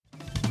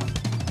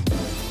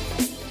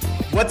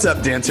What's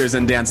up, dancers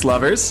and dance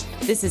lovers?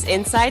 This is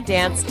Inside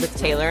Dance with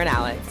Taylor and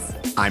Alex.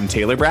 I'm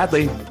Taylor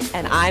Bradley.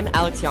 And I'm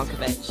Alex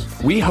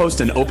Yankovic. We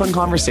host an open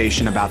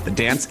conversation about the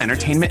dance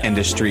entertainment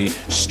industry,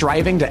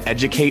 striving to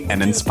educate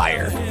and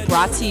inspire.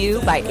 Brought to you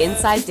by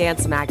Inside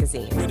Dance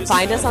Magazine.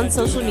 Find us on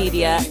social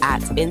media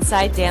at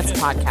Inside Dance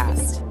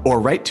Podcast. Or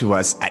write to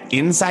us at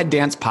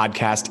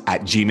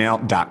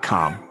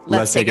insidedancepodcast@gmail.com.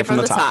 Let's take it from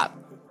the top.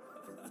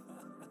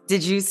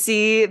 Did you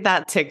see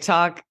that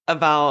TikTok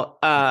about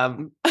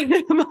my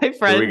friend?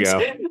 Here we go.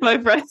 My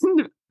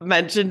friend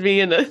mentioned me,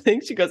 and I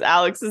think she goes,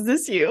 "Alex, is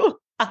this you?"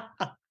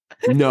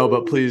 No,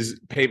 but please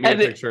paint me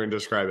And a picture and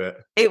describe it.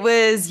 It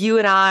was you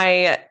and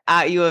I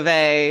at U of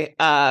A,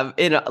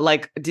 in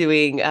like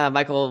doing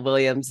Michael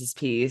Williams'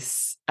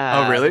 piece.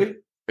 Oh, really?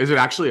 Is it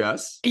actually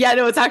us? Yeah,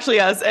 no, it's actually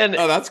us. And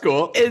oh, that's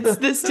cool. It's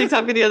this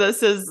TikTok video that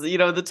says, you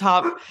know, the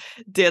top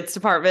dance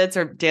departments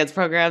or dance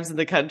programs in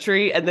the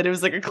country. And then it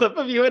was like a clip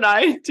of you and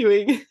I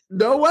doing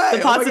No way. the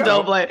Paso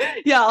Doble.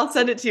 Yeah, I'll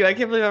send it to you. I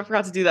can't believe I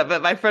forgot to do that.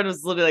 But my friend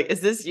was literally like,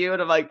 "Is this you?"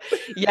 And I'm like,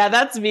 "Yeah,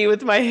 that's me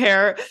with my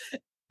hair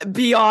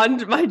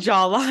beyond my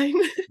jawline."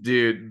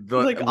 Dude, the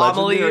Like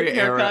legendary Amelie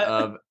era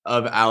haircut.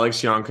 of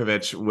Alex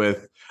Yankovic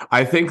with,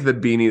 I think the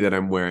beanie that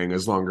I'm wearing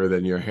is longer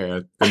than your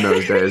hair in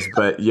those days.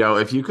 But yo,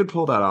 if you could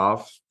pull that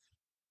off,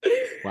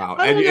 wow.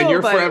 I And don't know you're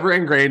if I- forever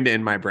ingrained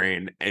in my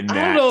brain. And I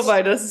don't know if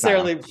I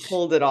necessarily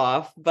pulled it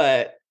off,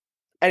 but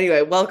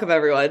anyway, welcome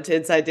everyone to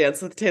Inside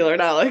Dance with Taylor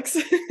and Alex.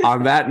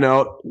 On that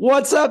note,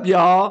 what's up,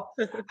 y'all?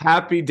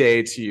 Happy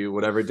day to you,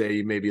 whatever day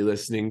you may be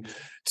listening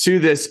to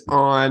this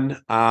on.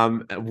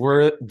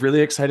 We're really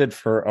excited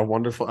for a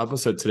wonderful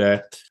episode today.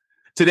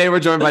 Today, we're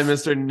joined by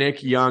Mr.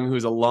 Nick Young,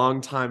 who's a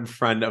longtime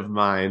friend of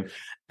mine.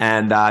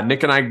 And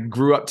Nick and I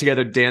grew up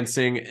together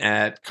dancing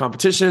at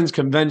competitions,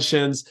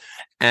 conventions,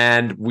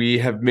 and we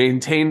have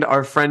maintained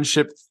our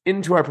friendship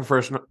into our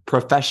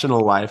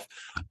professional life,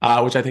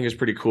 which I think is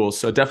pretty cool.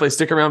 So definitely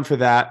stick around for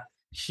that.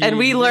 And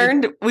we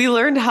learned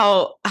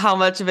how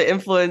much of an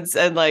influence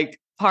and like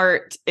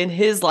part in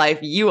his life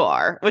you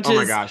are, which Oh is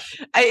my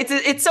gosh.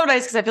 It's so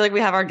nice because I feel like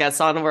we have our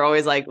guests on and we're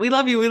always like, "We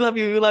love you, we love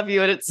you, we love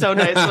you," and it's so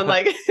nice when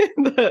like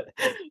the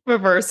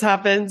reverse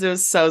happens. It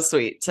was so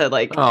sweet to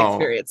like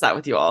experience that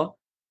with you all.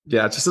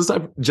 Yeah,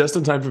 just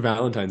in time for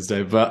Valentine's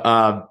Day.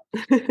 But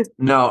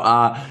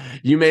no,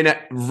 you may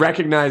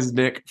recognize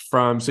Nick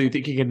from So You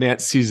Think You Can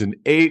Dance season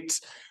 8.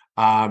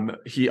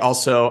 He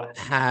also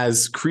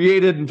has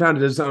created and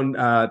founded his own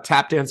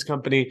tap dance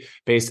company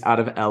based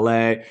out of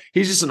LA.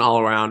 He's just an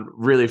all-around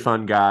really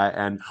fun guy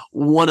and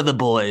one of the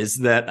boys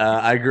that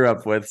I grew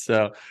up with.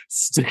 So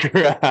stick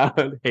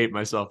around. Hate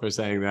myself for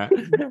saying that.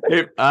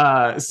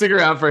 Stick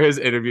around for his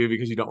interview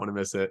because you don't want to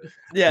miss it.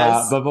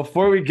 Yes. But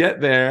before we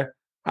get there,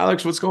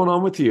 Alex, what's going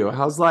on with you?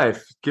 How's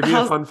life? Give me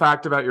a fun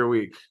fact about your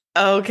week.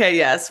 Okay,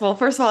 yes. Well,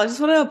 first of all, I just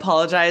want to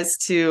apologize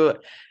to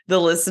the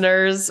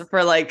listeners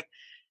for like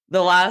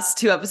the last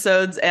 2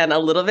 episodes and a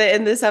little bit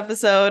in this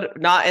episode,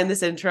 not in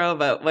this intro,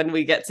 but when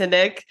we get to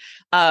Nick,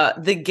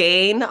 the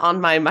gain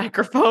on my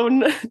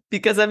microphone,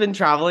 because I've been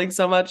traveling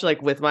so much,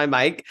 like with my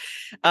mic,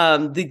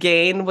 the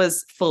gain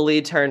was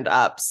fully turned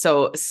up.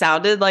 So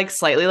sounded like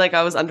slightly like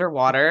I was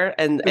underwater.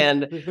 And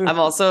I'm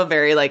also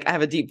very like, I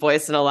have a deep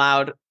voice and a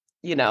loud,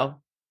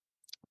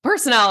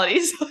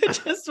 personality. So I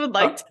just would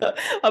like to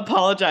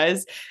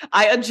apologize.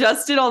 I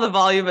adjusted all the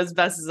volume as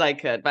best as I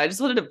could, but I just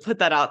wanted to put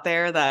that out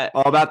there that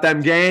all about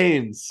them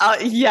gains.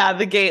 Yeah,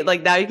 the gain,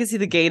 like now you can see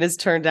the gain is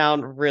turned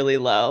down really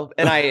low.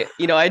 And I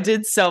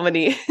did so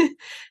many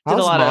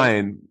How's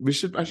mine? I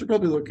should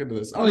probably look into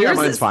this. Oh yeah,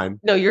 mine's fine.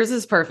 No, yours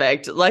is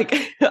perfect.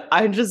 Like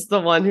I'm just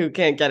the one who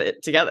can't get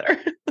it together.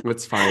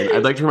 It's fine.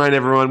 I'd like to remind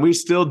everyone we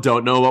still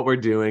don't know what we're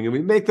doing and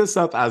we make this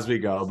up as we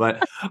go,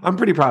 but I'm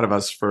pretty proud of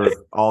us for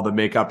all the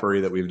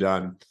makeupery that we've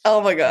done. Oh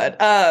my God.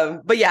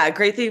 But yeah,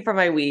 great thing for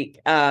my week.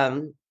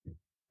 My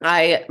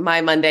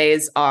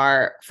Mondays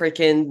are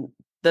freaking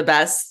the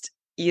best,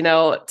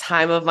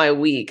 time of my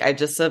week. I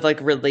just have like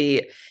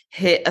really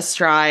hit a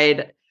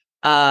stride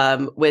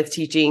with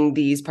teaching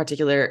these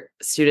particular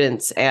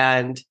students,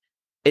 and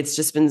it's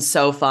just been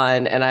so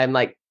fun. And I'm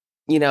like,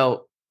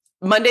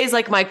 Monday's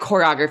like my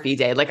choreography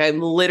day. Like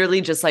I'm literally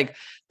just like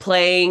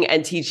playing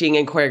and teaching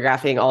and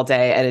choreographing all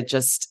day. And it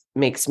just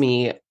makes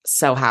me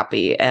so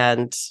happy.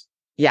 And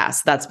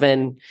yes, that's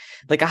been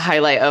like a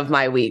highlight of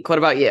my week. What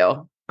about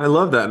you? I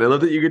love that. And I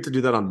love that you get to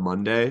do that on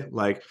Monday.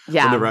 Like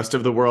when the rest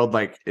of the world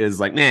like is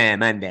like, nah,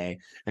 Monday.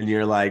 And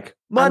you're like,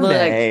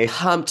 Monday. I'm like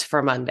pumped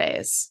for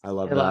Mondays. I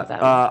love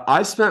that.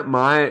 I spent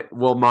my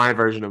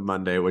version of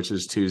Monday, which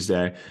is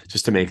Tuesday,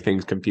 just to make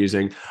things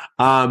confusing.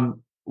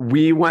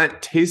 We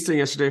went tasting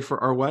yesterday for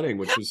our wedding,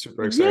 which was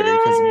super exciting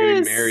because I'm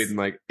getting married in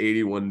like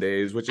 81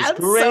 days, which is That's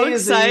crazy.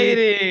 So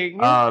exciting.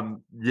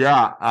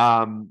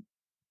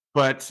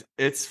 But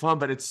it's fun,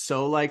 but it's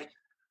so like,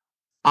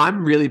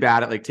 I'm really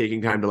bad at like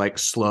taking time to like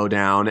slow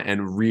down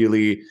and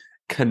really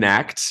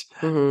connect.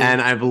 Mm-hmm. And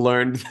I've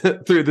learned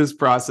through this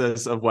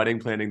process of wedding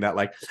planning that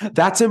like,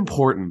 that's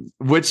important,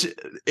 which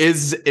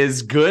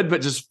is good,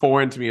 but just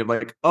foreign to me of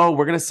like, oh,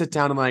 we're going to sit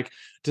down and like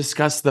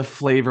discuss the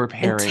flavor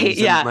pairings.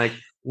 Yeah. And, like,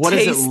 what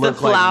does it Taste the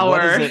look like?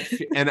 What flower. is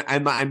it? And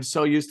I'm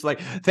so used to like,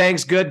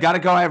 thanks, good, gotta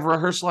go. I have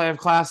rehearsal, I have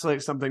class,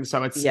 like something.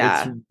 So it's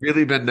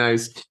really been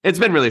nice. It's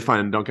been really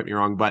fun. Don't get me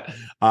wrong, but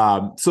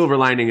silver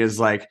lining is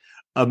like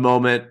a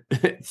moment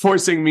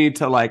forcing me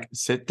to like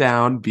sit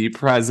down, be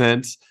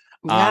present.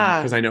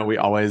 Because I know we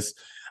always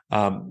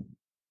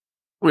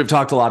we've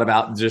talked a lot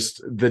about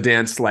just the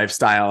dance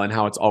lifestyle and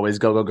how it's always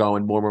go, go, go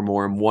and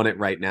more and want it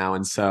right now.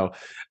 And so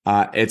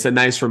it's a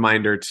nice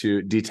reminder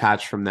to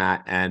detach from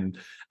that and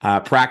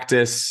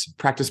practice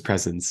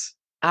presence.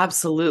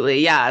 Absolutely.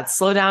 Yeah.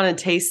 Slow down and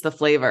taste the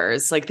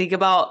flavors. Like think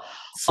about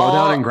slow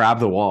down and grab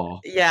the wall.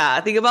 Yeah.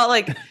 Think about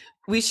like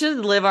we should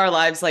live our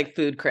lives like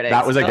food critics.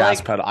 That was a gas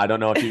pedal. I don't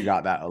know if you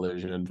got that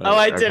illusion. But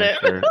I didn't.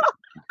 Sure.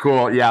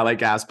 Cool. Yeah, like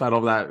gas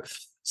pedal, that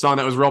song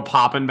that was real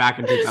popping back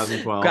in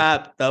 2012.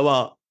 Grab the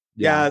wall.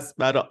 Yeah. Gas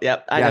pedal.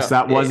 Yep. Yes,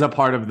 that was a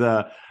part of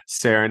the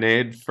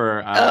serenade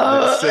for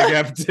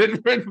SIGEP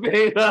did for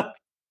Beta.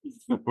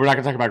 We're not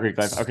gonna talk about Greek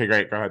life. Okay,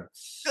 great. Go ahead.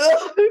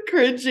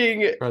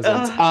 Cringing.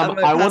 Presents.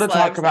 I want to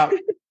talk about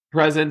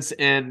presents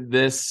in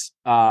this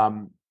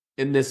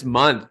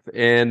month.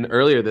 And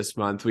earlier this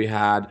month, we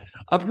had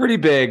a pretty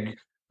big,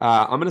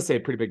 I'm gonna say a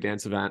pretty big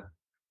dance event.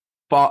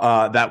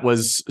 That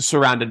was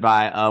surrounded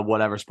by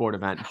whatever sport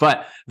event,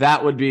 but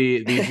that would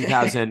be the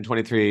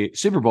 2023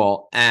 Super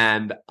Bowl.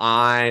 And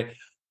I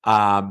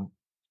want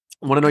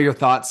to know your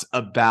thoughts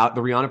about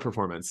the Rihanna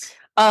performance.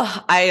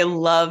 I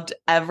loved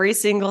every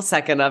single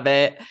second of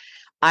it.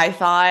 I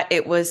thought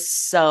it was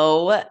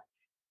so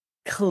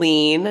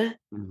clean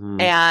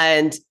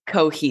and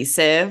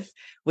cohesive,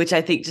 which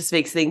I think just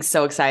makes things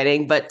so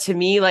exciting. But to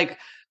me, like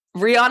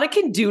Rihanna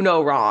can do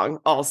no wrong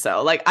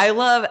also. Like I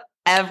love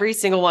every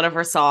single one of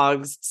her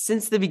songs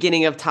since the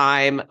beginning of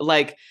time.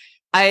 Like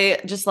I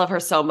just love her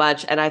so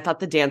much. And I thought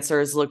the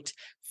dancers looked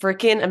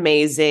freaking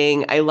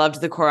amazing. I loved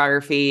the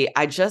choreography.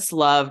 I just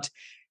loved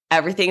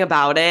everything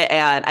about it.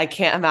 And I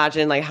can't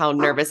imagine like how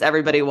nervous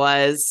everybody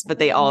was, but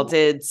they all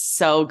did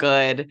so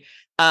good.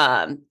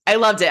 I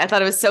loved it. I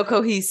thought it was so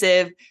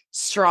cohesive,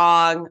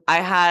 strong.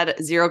 I had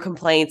zero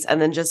complaints,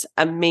 and then just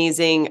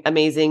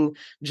amazing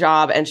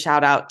job. And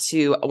shout out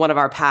to one of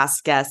our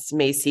past guests,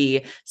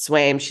 Macy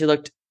Swaim. She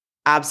looked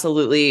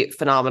absolutely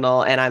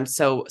phenomenal, and I'm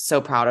so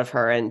proud of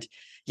her. And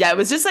yeah, it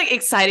was just like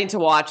exciting to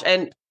watch.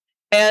 And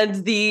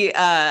the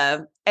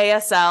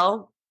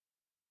ASL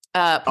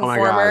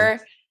performer,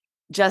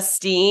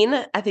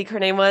 Justine, I think her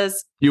name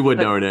was. You would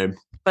know her name.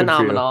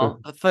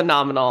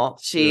 Phenomenal.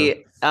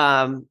 She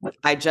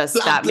I just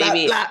that made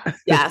me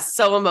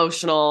so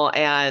emotional,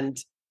 and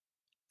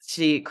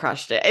she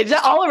crushed it.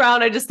 Just, all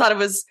around, I just thought it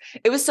was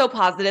so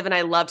positive, and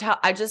I loved how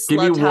give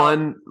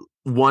me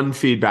one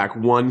feedback,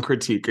 one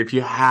critique, if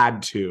you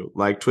had to,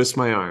 like, twist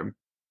my arm.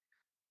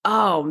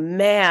 Oh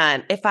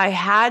man, if I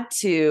had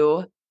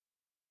to,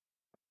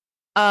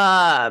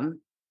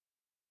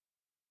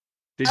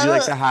 did you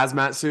like the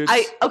hazmat suits?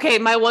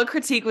 My one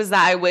critique was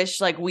that I wish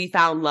like We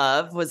Found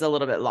Love was a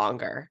little bit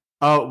longer.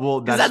 Oh, well,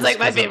 that's like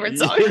my favorite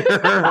song.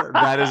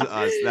 That is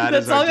us.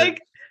 That song,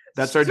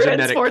 that's our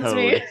genetic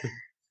code.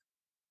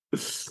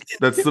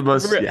 That's the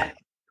most. Yeah.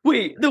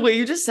 Wait, the way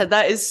you just said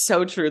that is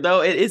so true,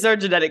 though. It is our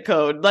genetic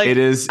code. Like it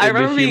is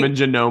the Human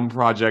Genome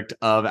Project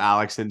of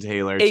Alex and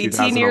Taylor.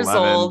 18 years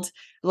old,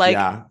 like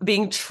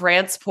being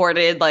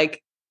transported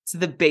like to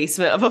the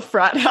basement of a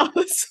frat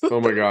house.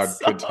 Oh my God,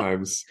 good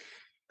times.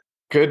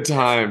 Good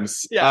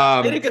times.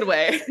 Yeah, in a good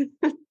way.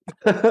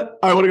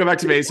 I want to go back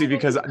to Macy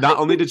because not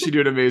only did she do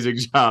an amazing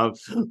job,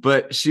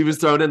 but she was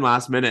thrown in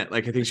last minute.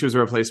 Like I think she was a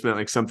replacement.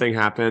 Like something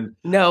happened.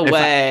 No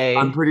way.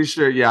 I'm pretty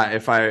sure. Yeah,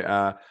 if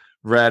I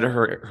read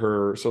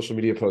her social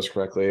media post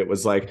correctly, it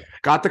was like,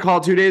 got the call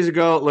 2 days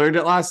ago, learned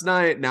it last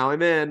night, now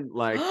I'm in.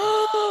 Like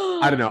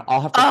I don't know, I'll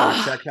have to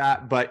fact check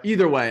that, but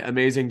either way,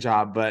 amazing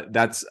job. But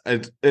it's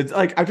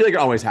like I feel like it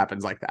always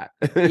happens like that.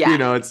 You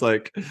know, it's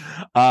like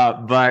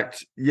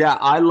but yeah,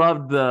 I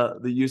loved the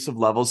use of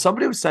levels.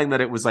 Somebody was saying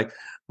that it was like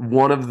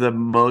one of the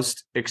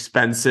most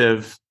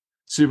expensive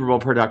Super Bowl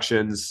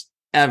productions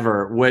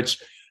ever,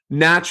 which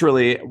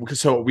naturally,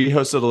 so we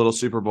hosted a little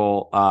Super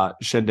Bowl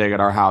shindig at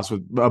our house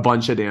with a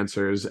bunch of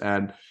dancers,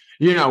 and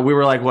you know, we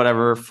were like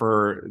whatever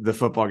for the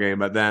football game,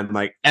 but then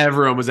like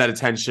everyone was at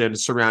attention,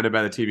 surrounded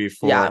by the TV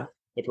for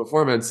the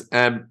performance.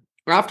 And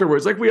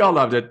afterwards, like we all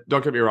loved it,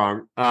 don't get me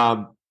wrong,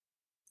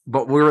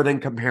 but we were then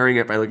comparing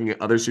it by looking at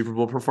other Super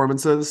Bowl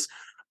performances.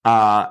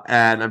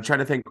 And I'm trying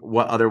to think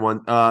what other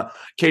one.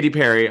 Katy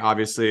Perry,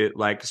 obviously,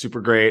 like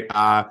super great.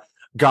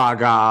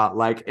 Gaga,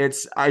 like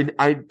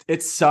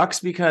it sucks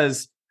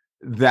because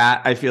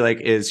that I feel like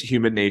is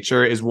human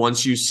nature, is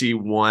once you see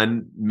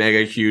one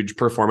mega huge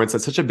performance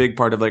that's such a big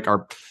part of like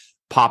our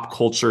pop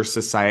culture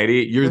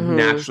society, you're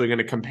naturally going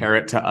to compare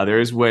it to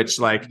others, which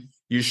like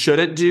you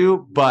shouldn't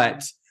do.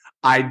 But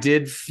I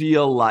did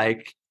feel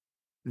like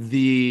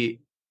it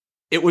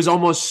was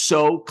almost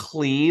so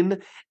clean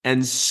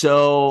and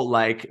so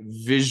like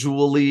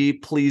visually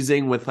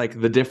pleasing with like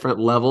the different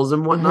levels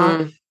and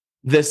whatnot.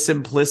 The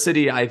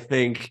simplicity, I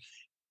think,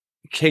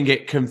 can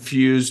get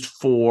confused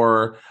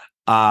for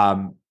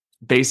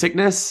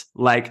basicness,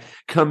 like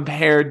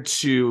compared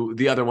to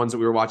the other ones that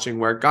we were watching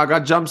where Gaga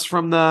jumps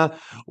from the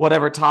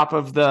whatever top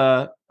of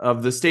the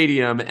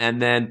stadium,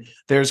 and then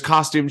there's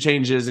costume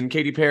changes and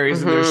Katy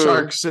Perry's and there's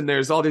sharks and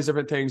there's all these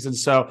different things. And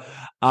so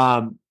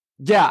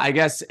yeah, I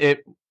guess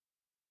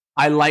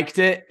I liked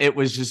it. It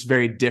was just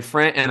very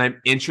different, and I'm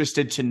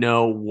interested to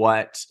know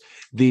what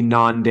the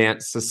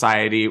non-dance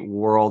society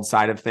world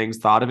side of things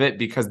thought of it,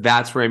 because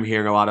that's where I'm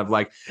hearing a lot of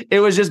like,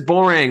 it was just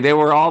boring. They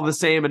were all the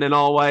same and in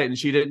all white, and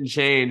she didn't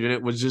change, and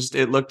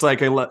it looked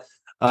like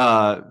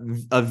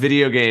a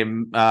video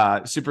game,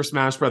 Super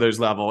Smash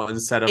Brothers level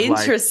instead of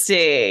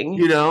interesting,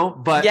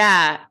 like, but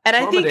yeah. And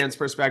I think from a dance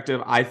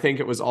perspective, I think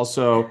it was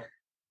also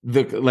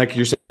like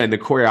you're saying, the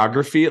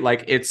choreography,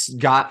 like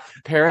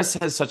Paris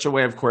has such a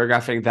way of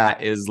choreographing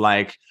that is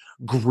like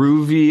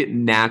groovy,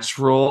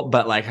 natural,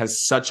 but like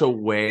has such a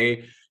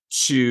way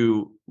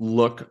to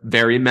look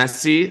very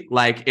messy.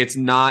 Like it's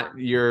not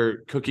your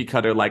cookie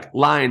cutter, like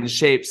line,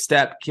 shape,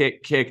 step,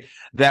 kick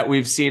that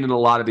we've seen in a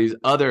lot of these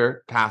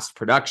other past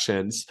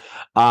productions.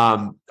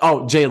 J-Lo,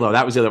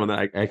 that was the other one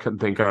that I couldn't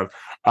think of.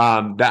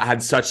 That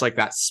had such like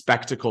that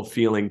spectacle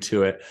feeling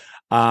to it.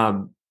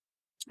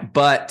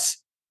 But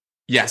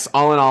yes,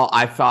 all in all,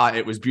 I thought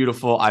it was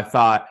beautiful. I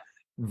thought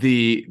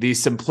the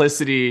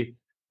simplicity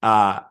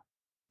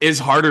is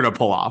harder to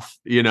pull off,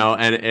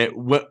 and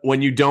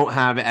when you don't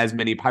have as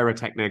many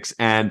pyrotechnics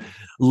and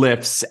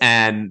lifts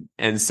and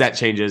set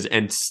changes,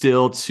 and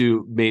still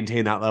to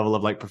maintain that level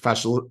of like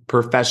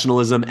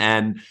professionalism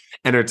and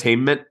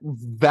entertainment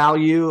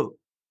value,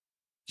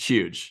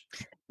 huge.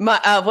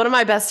 One of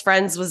my best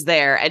friends was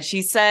there, and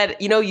she said,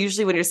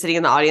 usually when you're sitting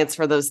in the audience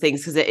for those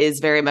things, because it is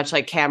very much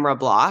like camera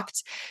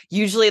blocked,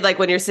 usually like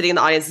when you're sitting in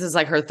the audience, this is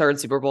like her third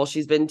Super Bowl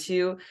she's been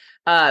to.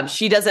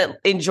 She doesn't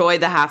enjoy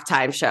the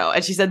halftime show,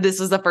 and she said this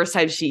was the first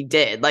time she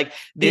did. Like,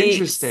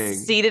 interesting,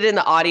 seated in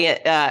the audience,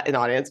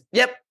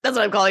 Yep, that's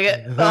what I'm calling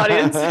it. The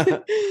audience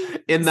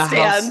in the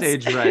house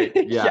stage, right?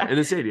 Yeah, in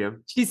the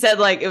stadium. She said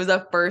like it was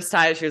the first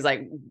time she was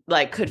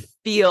like could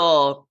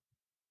feel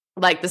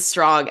like the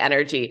strong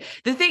energy.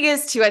 The thing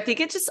is too, I think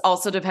it just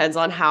also depends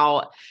on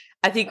how.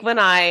 I think when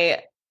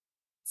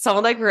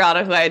someone like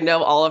Rihanna, who I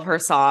know all of her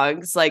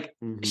songs, like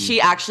she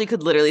actually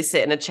could literally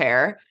sit in a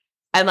chair.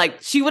 And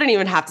like, she wouldn't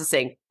even have to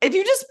sing. If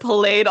you just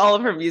played all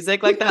of her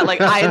music like that,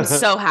 like I am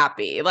so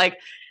happy. Like,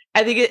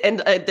 I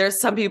think there's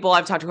some people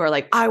I've talked to who are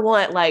like, I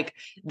want like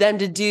them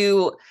to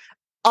do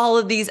all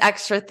of these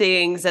extra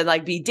things and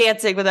like be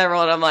dancing with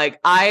everyone. I'm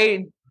like,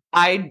 I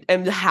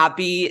am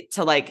happy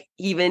to like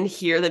even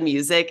hear the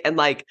music. And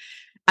like,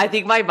 I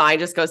think my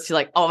mind just goes to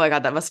like, oh my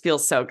God, that must feel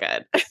so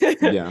good.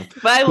 Yeah.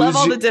 But I love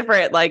all the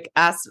different, like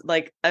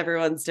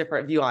everyone's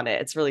different view on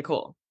it. It's really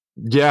cool.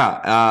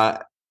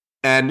 Yeah.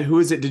 And who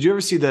is it? Did you ever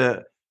see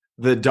the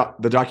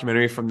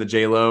documentary from the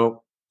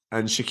J-Lo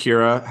and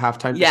Shakira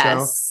halftime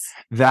show?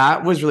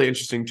 That was really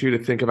interesting too,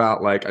 to think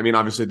about. Like, I mean,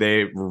 obviously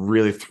they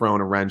really thrown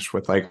a wrench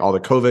with like all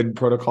the COVID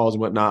protocols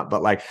and whatnot,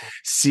 but like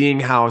seeing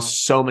how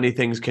so many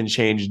things can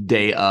change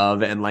day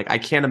of, and like I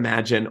can't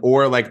imagine,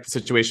 or like the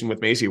situation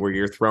with Macy where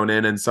you're thrown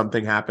in and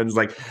something happens,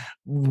 like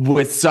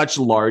with such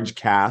large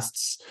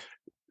casts,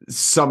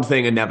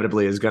 something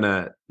inevitably is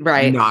gonna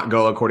not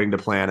go according to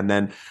plan. And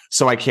then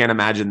so I can't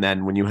imagine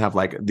then when you have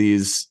like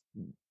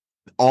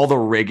all the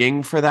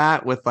rigging for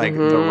that with like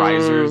the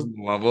risers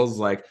and levels,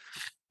 like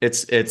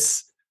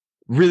it's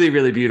really,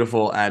 really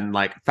beautiful and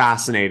like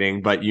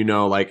fascinating, but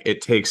like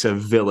it takes a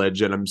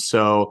village, and I'm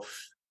so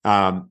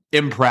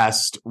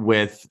impressed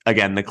with,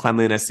 again, the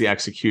cleanliness, the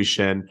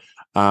execution,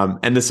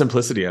 and the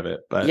simplicity of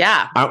it. But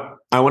yeah,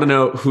 I want to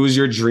know, who's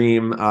your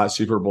dream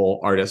Super Bowl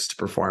artist to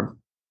perform?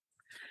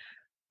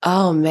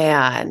 Oh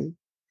man,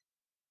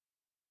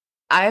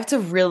 I have to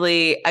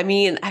really, I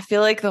mean, I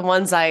feel like the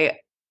ones I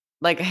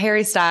like,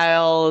 Harry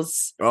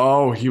Styles.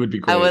 Oh, he would be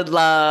great. I would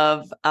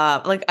love,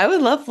 I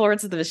would love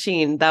Florence and the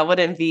Machine.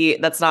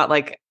 That's not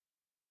like,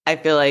 I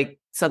feel like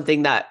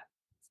something that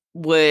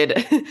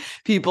would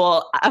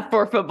people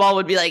for football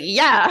would be like,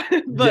 yeah.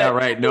 But yeah,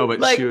 right. No, but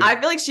like, I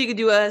feel like she could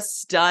do a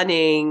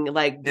stunning,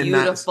 like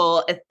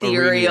beautiful,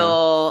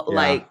 ethereal,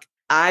 like,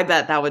 I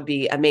bet that would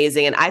be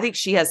amazing. And I think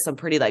she has some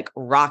pretty like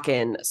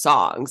rockin'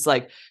 songs.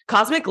 Like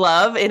Cosmic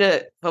Love in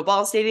a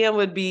football stadium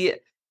would be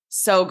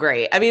so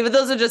great. I mean, but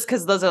those are just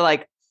because those are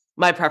like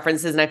my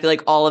preferences. And I feel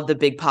like all of the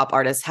big pop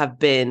artists have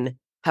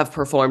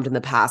performed in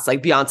the past.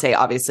 Like Beyonce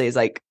obviously is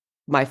like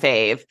my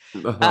fave.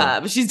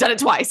 She's done it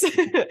twice.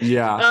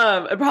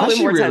 Yeah. Probably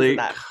more times than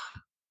that.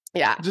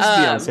 Yeah. Just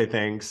Beyonce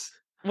things.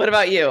 What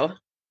about you?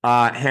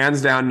 Hands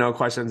down, no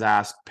questions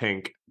asked,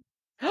 Pink.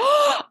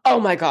 Oh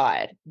my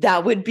God.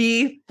 That would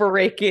be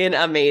freaking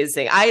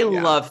amazing. I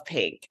love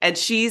Pink. And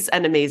she's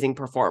an amazing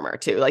performer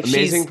too. Like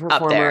amazing, she's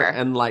performer, up there.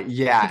 And like,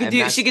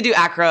 yeah. She could do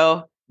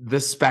acro. The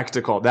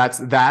spectacle.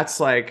 That's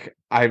like,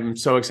 I'm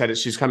so excited.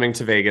 She's coming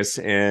to Vegas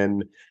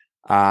in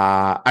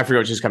I forget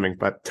what she's coming,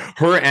 but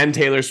her and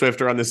Taylor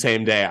Swift are on the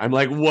same day. I'm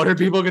like, what are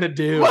people gonna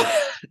do?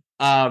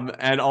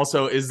 And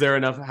also, is there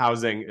enough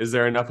housing? Is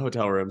there enough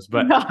hotel rooms?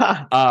 But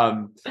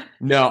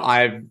no,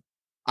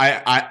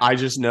 I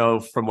just know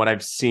from what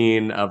I've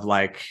seen of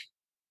like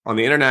on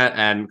the internet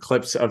and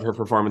clips of her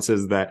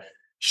performances that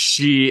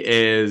she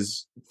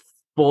is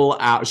full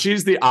out.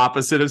 She's the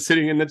opposite of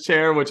sitting in the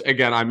chair, which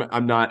again,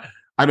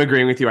 I'm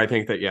agreeing with you. I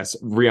think that yes,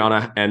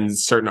 Rihanna and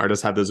certain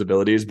artists have those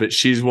abilities, but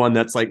she's one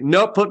that's like,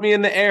 nope, put me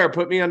in the air,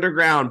 put me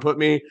underground, put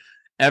me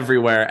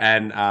everywhere.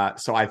 And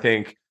so I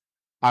think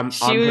I'm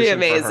She would be pushing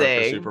for her for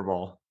amazing. Super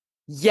Bowl.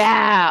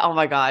 Yeah. Oh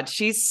my God.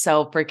 She's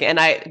so freaking. And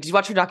did you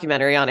watch her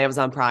documentary on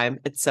Amazon Prime?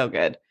 It's so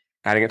good.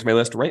 Adding it to my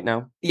list right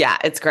now. Yeah,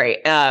 it's great.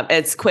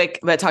 It's quick,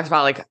 but it talks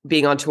about like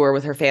being on tour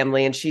with her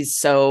family, and she's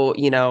so,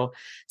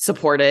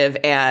 supportive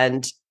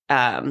and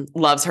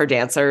loves her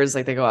dancers.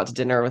 Like they go out to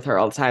dinner with her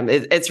all the time.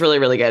 It's really,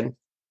 really good.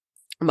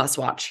 Must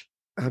watch.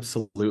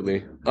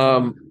 Absolutely.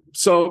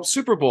 So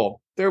Super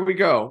Bowl, there we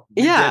go.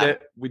 We did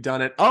it. We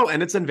done it. Oh,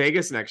 and it's in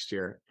Vegas next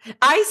year.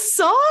 I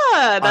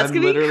saw. That's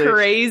gonna be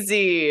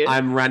crazy.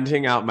 I'm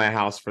renting out my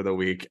house for the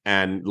week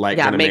and like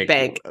gonna make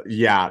bank.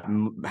 Yeah,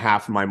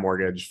 half my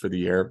mortgage for the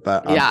year.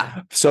 But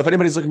yeah. So if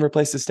anybody's looking for a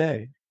place to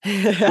stay,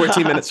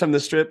 14 minutes from the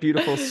strip,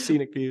 beautiful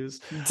scenic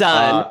views.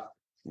 Done.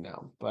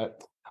 No,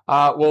 but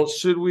well,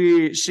 should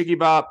we shiggy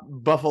bop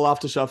buffle off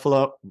to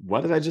Shuffle?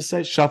 What did I just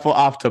say? Shuffle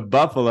off to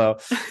Buffalo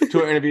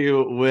to our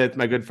interview with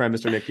my good friend,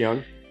 Mr. Nick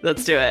Young.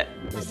 Let's do it.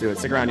 Let's do it.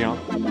 Stick around, y'all.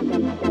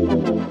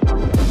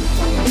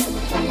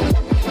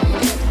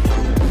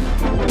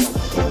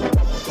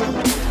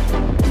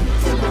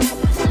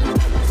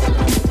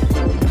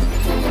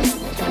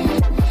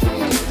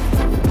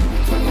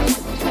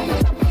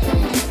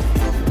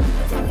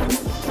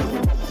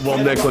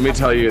 Well, Nick, let me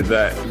tell you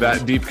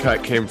that deep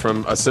cut came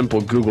from a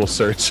simple Google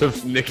search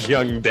of Nick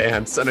Young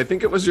dance, and I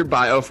think it was your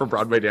bio for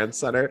Broadway Dance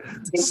Center.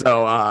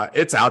 So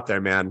it's out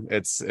there, man.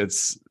 It's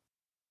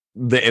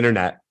the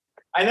internet.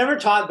 I never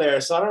taught there,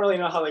 so I don't really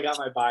know how they got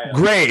my bio.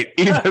 Great,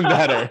 even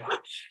better.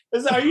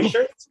 Are you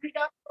sure that's where you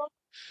got from?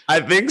 I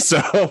think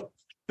so.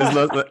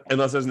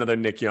 Unless there's another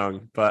Nick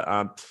Young,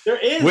 but there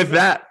is. With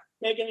that,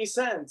 make any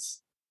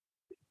sense?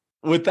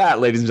 With that,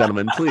 ladies and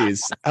gentlemen,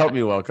 please help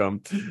me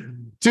welcome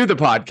to the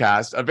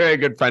podcast a very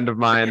good friend of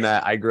mine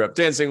that I grew up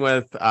dancing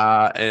with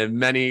in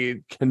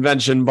many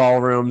convention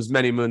ballrooms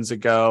many moons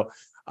ago.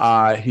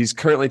 He's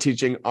currently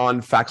teaching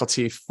on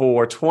faculty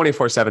for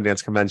 24/7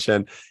 Dance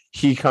Convention.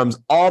 He comes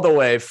all the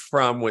way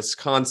from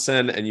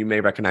Wisconsin, and you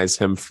may recognize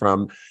him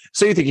from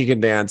So You Think You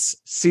Can Dance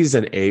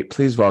Season 8.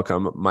 Please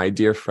welcome my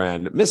dear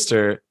friend,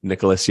 Mr.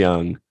 Nicholas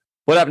Young.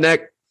 What up,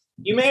 Nick?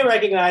 You may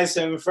recognize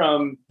him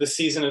from the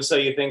season of So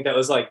You Think that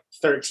was like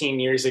 13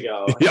 years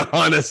ago. Yeah,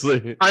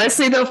 honestly.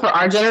 Honestly, though, for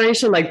our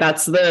generation, like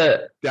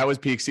that was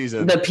peak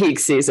season. The peak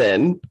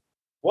season.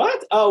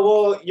 What?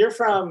 Oh, well, you're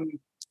from,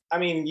 I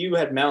mean, you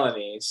had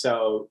Melanie,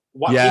 so.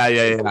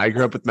 Yeah. I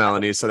grew up with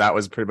Melanie, so that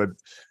was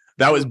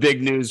that was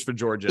big news for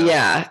Georgia.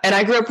 Yeah, and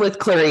I grew up with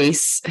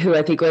Clarice, who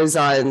I think was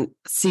on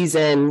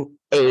season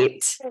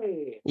 8.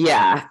 Hey.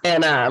 Yeah,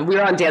 and we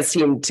were on dance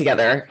team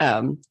together.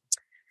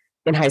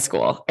 In high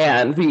school,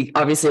 and we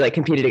obviously like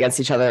competed against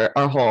each other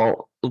our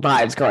whole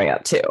lives growing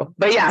up too.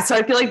 But yeah, so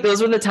I feel like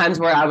those were the times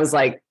where I was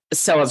like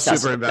so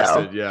obsessed. Super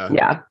invested,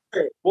 yeah.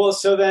 Well,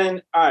 so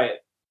then, all right,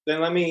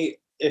 then let me,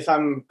 if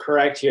I'm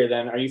correct here,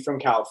 then are you from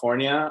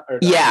California?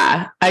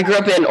 Yeah, I grew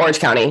up in Orange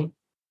County.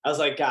 I was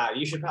like, God,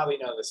 you should probably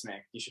know this,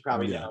 Nick. You should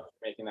probably know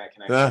making that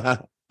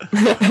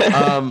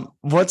connection.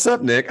 What's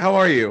up, Nick? How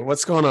are you?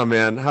 What's going on,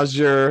 man? How's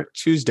your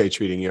Tuesday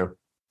treating you?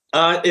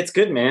 It's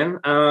good,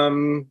 man.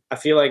 I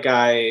feel like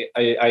I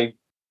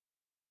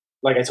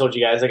like I told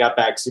you guys, I got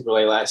back super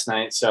late last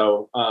night.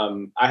 So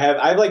I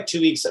have like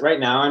 2 weeks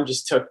right now. I'm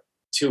just took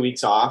 2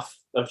 weeks off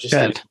of just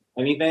like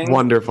anything.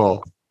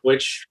 Wonderful.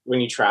 Which when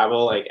you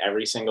travel like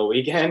every single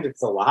weekend,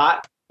 it's a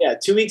lot. Yeah,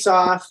 2 weeks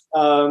off.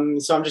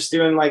 So I'm just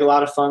doing like a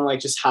lot of fun, like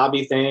just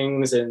hobby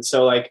things. And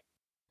so like,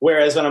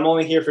 whereas when I'm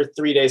only here for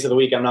 3 days of the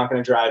week, I'm not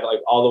going to drive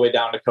like all the way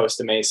down to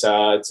Costa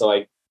Mesa to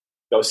like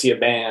go see a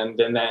band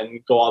and then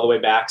go all the way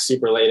back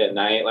super late at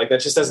night. Like that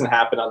just doesn't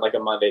happen on like a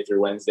Monday through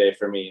Wednesday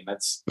for me.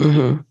 That's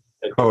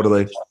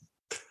totally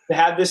to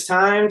have this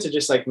time to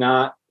just like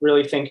not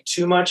really think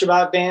too much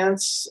about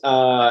dance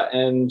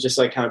and just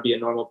like kind of be a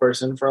normal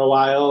person for a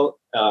while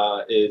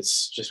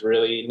is just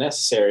really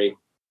necessary.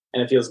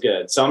 And it feels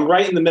good. So I'm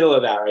right in the middle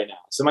of that right now.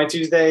 So my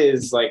Tuesday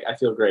is like, I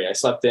feel great. I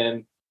slept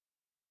in,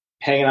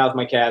 hanging out with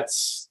my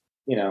cats,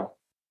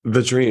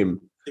 the dream.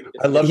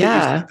 I love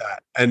that you said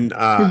that.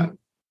 And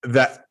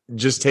that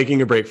just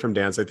taking a break from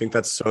dance, I think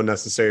that's so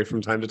necessary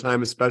from time to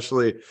time,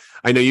 especially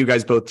I know you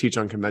guys both teach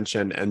on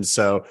convention. And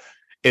so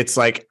it's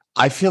like,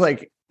 I feel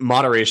like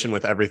moderation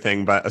with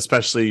everything, but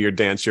especially your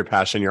dance, your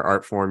passion, your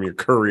art form, your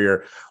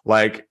career.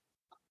 Like,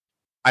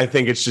 I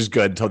think it's just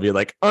good to be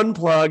like,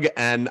 unplug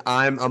and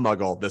I'm a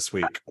muggle this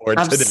week or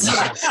today.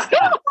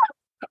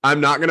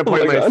 I'm not going to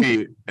point my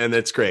feet and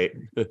it's great.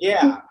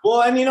 Yeah.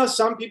 Well, and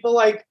some people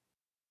like,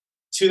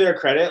 to their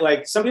credit,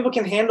 like some people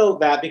can handle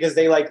that because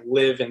they like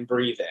live and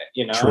breathe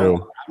it,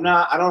 True.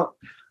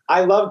 I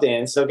I love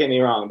dance, don't get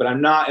me wrong, but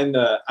I'm not in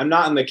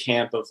the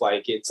camp of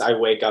like I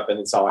wake up and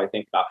it's all I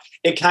think about.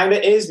 It kind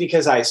of is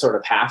because I sort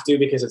of have to,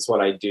 because it's what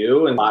I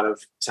do. And a lot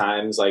of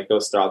times like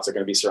those thoughts are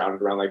going to be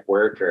surrounded around like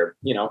work or,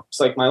 it's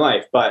like my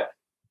life. But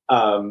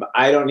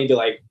I don't need to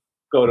like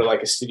go to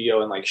like a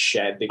studio and like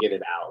shed to get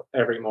it out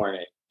every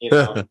morning.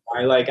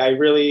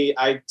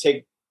 I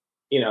take,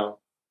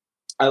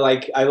 I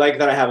like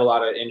that I have a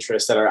lot of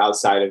interests that are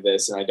outside of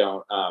this, and I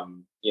don't,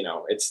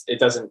 it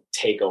doesn't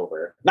take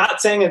over.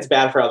 Not saying it's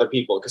bad for other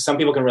people, because some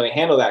people can really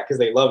handle that because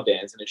they love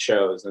dance and it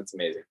shows and it's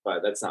amazing,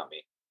 but that's not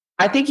me.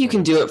 I think you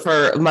can do it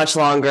for much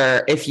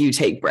longer if you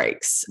take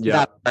breaks.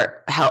 Yeah.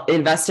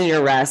 Invest in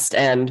your rest,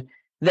 and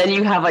then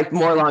you have like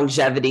more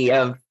longevity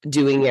of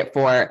doing it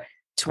for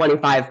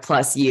 25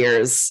 plus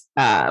years.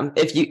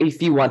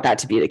 If you want that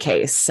to be the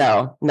case.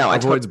 So no,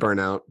 avoids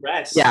burnout.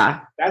 Rest.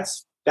 Yeah.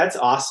 That's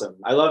awesome.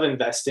 I love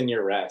invest in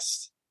your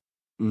rest.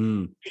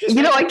 Mm.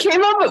 I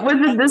came up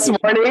with it this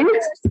morning.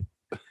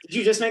 Did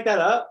you just make that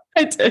up?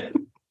 I did.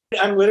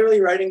 I'm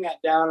literally writing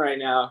that down right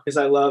now because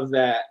I love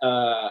that.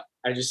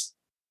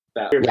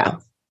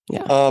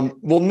 Yeah.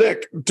 Well,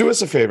 Nick, do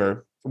us a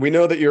favor. We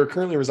know that you're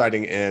currently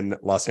residing in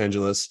Los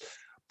Angeles,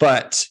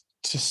 but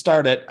to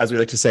start it, as we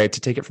like to say, to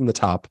take it from the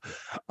top,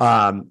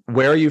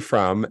 where are you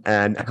from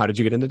and how did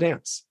you get into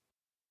dance?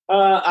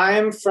 I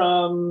am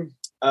from,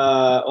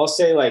 I'll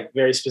say like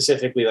very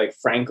specifically like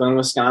Franklin,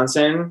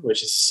 Wisconsin,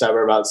 which is a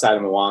suburb outside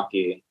of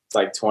Milwaukee. It's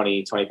like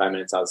 25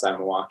 minutes outside of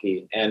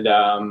Milwaukee. And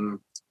born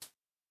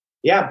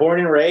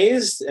and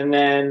raised. And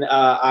then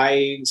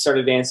I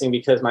started dancing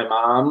because my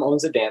mom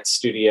owns a dance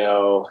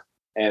studio.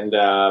 And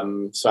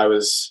so I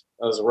was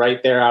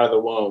right there out of the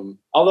womb.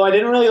 Although I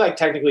didn't really like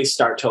technically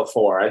start till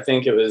 4. I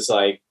think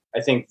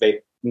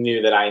they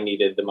knew that I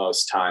needed the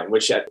most time,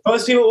 which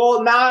most people,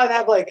 well, now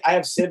I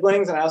have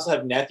siblings and I also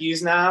have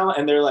nephews now,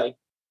 and they're like,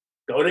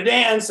 go to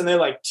dance. And they're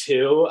like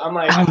 2. I'm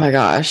like, oh my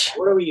gosh,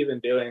 what are we even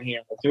doing here?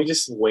 Can we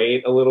just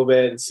wait a little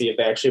bit and see if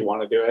they actually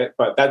want to do it?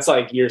 But that's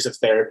like years of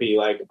therapy,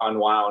 like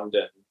unwound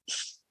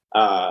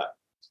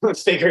and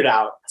figured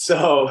out.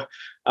 So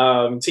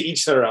to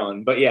each their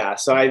own. But yeah,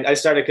 so I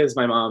started because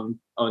my mom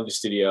owned a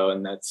studio,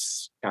 and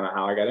that's kind of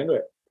how I got into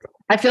it.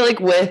 I feel like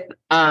with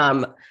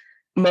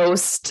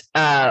most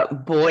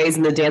boys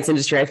in the dance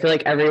industry, I feel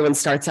like everyone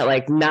starts at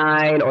like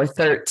 9 or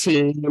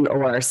 13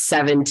 or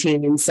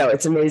 17. So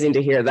it's amazing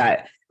to hear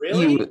that.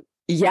 Really?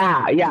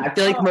 Yeah. I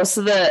feel like most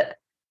of the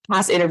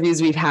past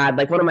interviews we've had,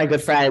 like one of my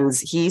good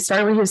friends, he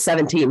started when he was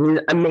 17. He's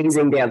an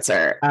amazing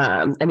dancer.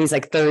 And he's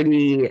like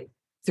 33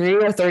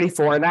 or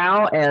 34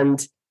 now.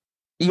 And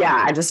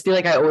yeah, I just feel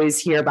like I always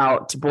hear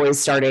about boys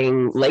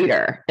starting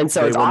later. And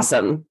so it's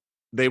awesome.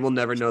 They will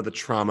never know the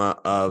trauma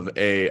of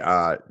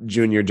a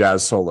junior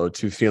jazz solo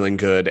to feeling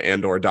good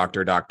and or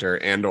Dr.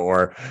 and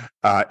or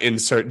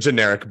insert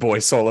generic boy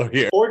solo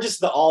here. Or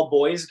just the all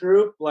boys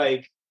group.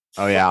 Like,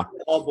 oh yeah,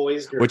 all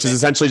boys group. Which is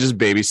essentially just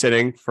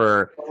babysitting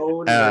for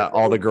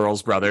all the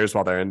girls' brothers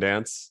while they're in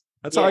dance.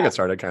 That's how I got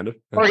started, kind of.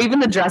 Or even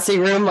the dressing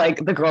room,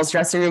 like the girls'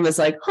 dressing room is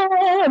like,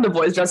 oh, and the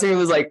boys' dressing room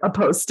is like a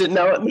Post-it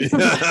note.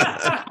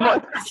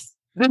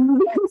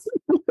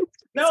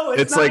 No,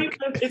 it's not like even,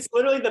 it's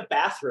literally the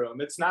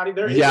bathroom. It's not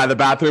either. Yeah, the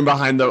bathroom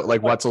behind the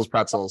like Wetzel's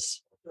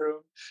Pretzels.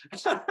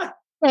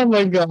 Oh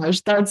my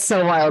gosh, that's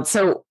so wild.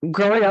 So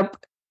growing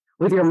up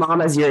with your mom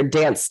as your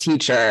dance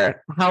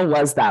teacher, how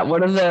was that?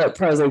 What are the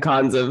pros and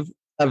cons of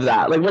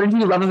that? Like, what did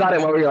you love about it?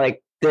 What were you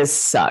like, this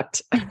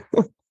sucked?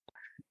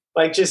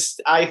 Like,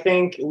 just, I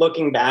think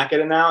looking back at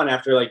it now and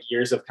after like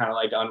years of kind of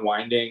like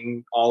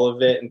unwinding all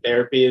of it in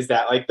therapy, is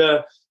that like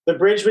the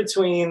bridge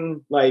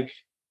between like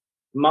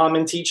mom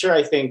and teacher,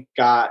 I think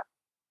got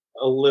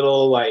a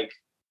little like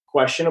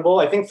questionable,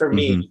 I think, for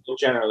me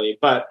generally.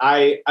 But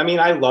I mean,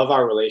 I love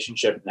our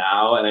relationship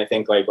now. And I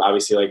think like,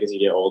 obviously, like as you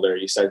get older,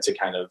 you start to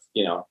kind of,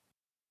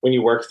 when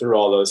you work through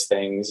all those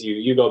things,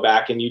 you go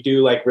back and you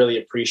do like really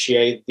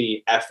appreciate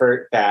the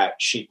effort that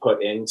she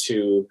put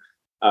into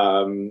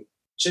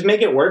just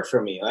make it work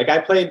for me. Like I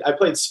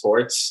played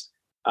sports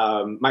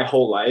my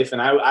whole life,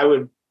 and I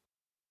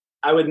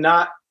would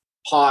not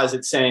pause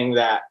at saying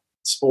that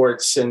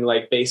sports and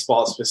like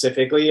baseball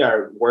specifically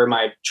were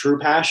my true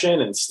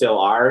passion and still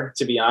are,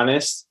 to be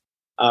honest.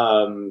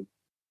 And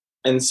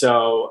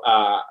so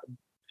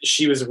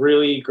she was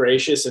really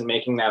gracious in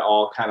making that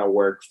all kind of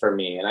work for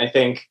me. And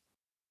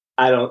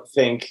I don't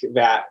think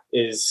that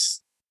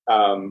is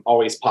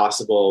always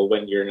possible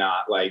when you're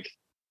not like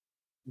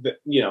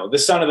the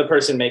son of the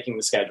person making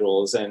the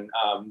schedules. And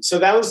so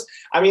that was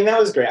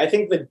great. I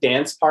think the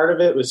dance part of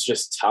it was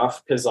just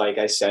tough because, like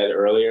I said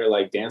earlier,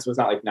 like dance was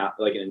not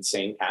like an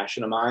insane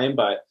passion of mine,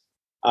 but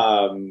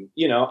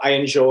I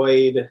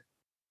enjoyed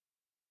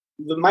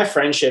my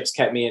friendships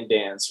kept me in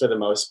dance for the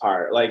most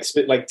part. Like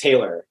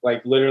Taylor,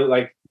 like literally,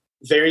 like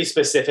very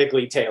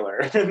specifically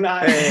Taylor.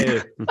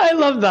 I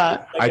love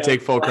that. I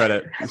take full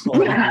credit.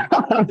 Yeah.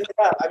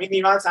 I mean, the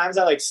amount of times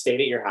I like stayed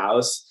at your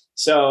house,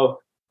 so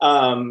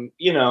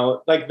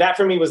like that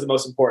for me was the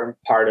most important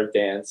part of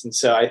dance. And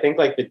so I think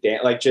like the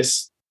dance, like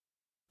just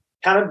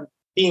kind of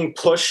being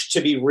pushed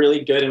to be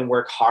really good and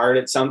work hard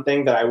at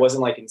something that I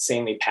wasn't like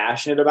insanely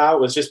passionate about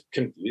was just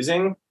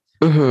confusing.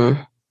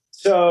 Mm-hmm.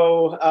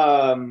 So,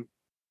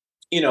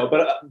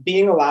 but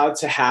being allowed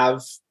to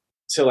have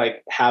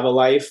a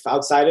life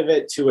outside of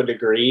it to a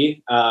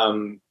degree,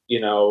 I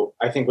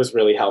think was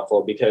really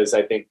helpful, because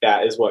I think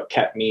that is what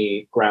kept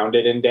me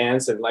grounded in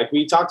dance. And like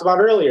we talked about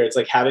earlier, it's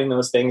like having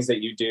those things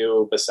that you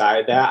do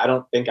beside that. I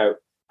don't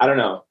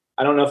know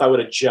if I would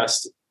have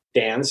just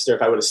danced, or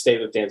if I would have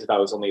stayed with dance if I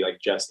was only like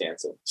just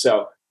dancing.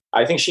 So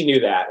I think she knew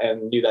that,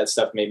 and knew that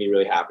stuff made me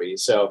really happy.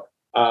 So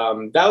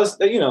that was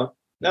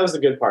the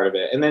good part of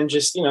it. And then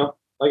just,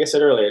 like I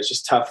said earlier, it's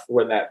just tough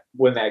when that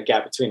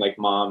gap between like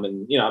mom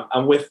and,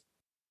 I'm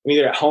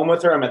either at home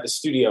with her, I'm at the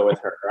studio with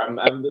her. I'm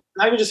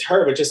not even just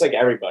her, but just like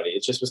everybody.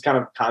 It just was kind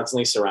of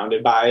constantly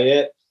surrounded by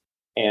it.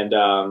 And,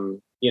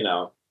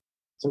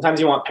 sometimes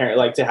you want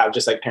to have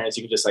just like parents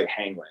you can just like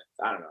hang with.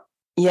 I don't know.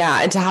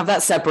 Yeah. And to have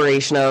that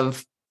separation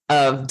of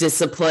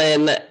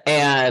discipline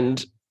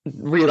and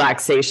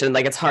relaxation.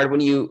 Like, it's hard when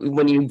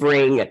you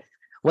bring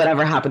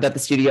whatever happened at the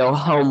studio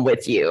home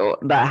with you.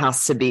 That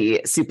has to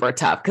be super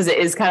tough, because it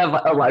is kind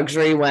of a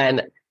luxury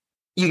when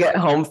you get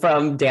home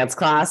from dance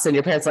class and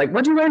your parents are like,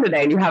 what'd you learn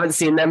today? And you haven't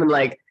seen them in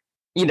like,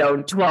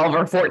 12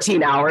 or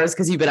 14 hours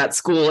because you've been at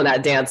school and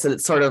at dance. And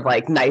it's sort of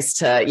like nice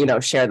to,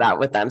 share that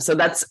with them. So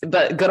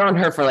but good on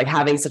her for like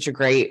having such a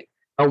great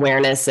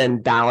awareness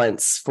and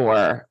balance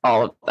for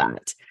all of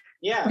that.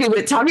 Yeah. Okay,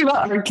 but talking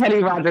about our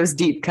Kenny Rogers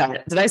deep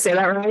cut. Did I say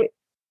that right?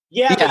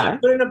 Yeah.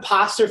 Put an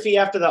apostrophe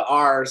after the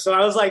R. So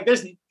I was like,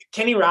 there's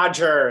Kenny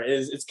Roger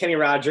it's Kenny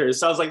Rogers.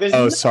 So I was like,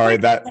 there's sorry,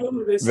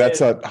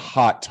 that's a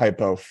hot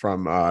typo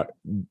from the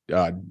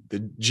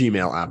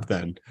Gmail app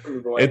then.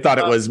 It thought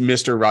it was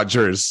Mr.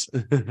 Rogers.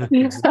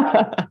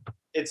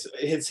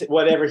 It's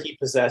whatever he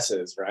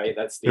possesses, right?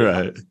 That's the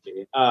right.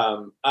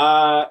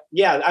 I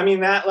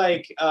mean that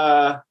like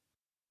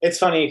it's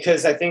funny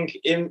because I think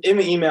in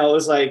the email it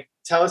was like,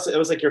 tell us, it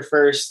was like your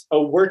first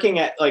working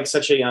at like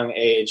such a young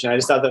age. And I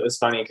just thought that was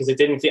funny because it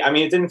didn't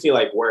feel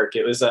like work.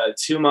 It was a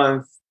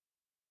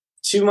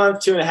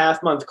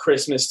 2.5 month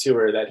Christmas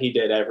tour that he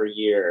did every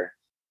year.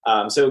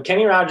 So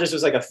Kenny Rogers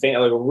was like a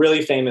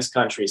really famous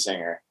country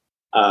singer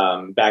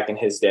back in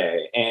his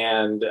day.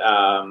 And,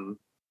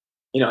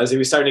 as he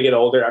was starting to get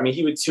older, I mean,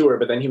 he would tour,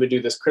 but then he would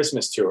do this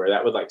Christmas tour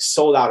that would like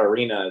sold out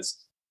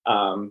arenas.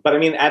 But I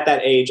mean, at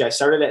that age, I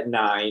started at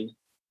 9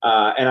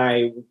 and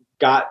I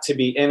got to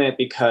be in it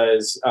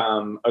because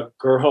a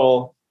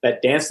girl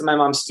that danced in my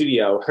mom's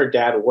studio, her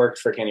dad worked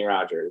for Kenny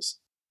Rogers.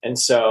 And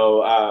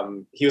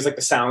so he was like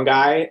the sound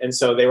guy. And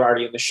so they were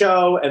already in the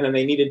show, and then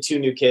they needed 2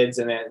 new kids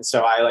in it. And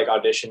so I like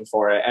auditioned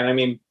for it. And I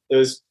mean,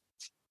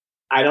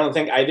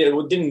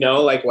 didn't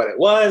know like what it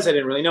was. I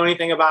didn't really know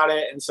anything about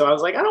it. And so I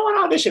was like, I don't want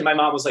to audition. My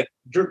mom was like,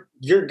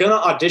 you're going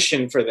to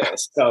audition for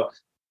this. So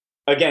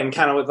again,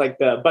 kind of with like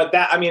but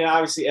that, I mean, it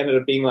obviously ended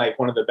up being like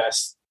one of the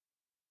best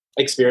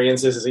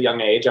experiences as a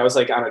young age. I was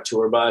like on a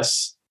tour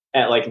bus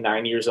at like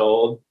 9 years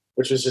old,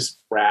 which was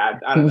just rad.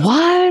 I don't know.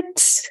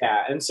 What?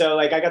 Yeah. And so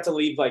like I got to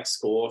leave like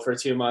school for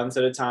 2 months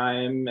at a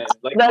time. And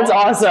like that's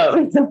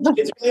awesome.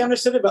 Kids really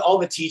understood it, but all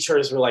the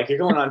teachers were like, you're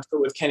going on tour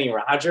with Kenny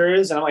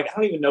Rogers. And I'm like, I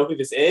don't even know who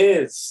this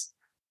is.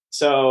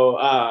 So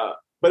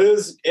but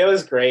it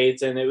was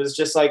great. And it was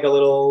just like a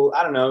little,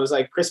 I don't know, it was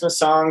like Christmas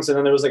songs. And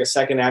then there was like a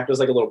second act, it was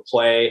like a little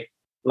play,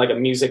 like a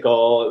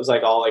musical. It was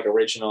like all like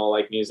original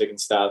like music and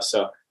stuff.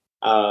 So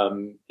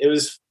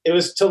it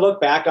was to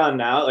look back on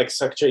now, like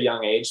such a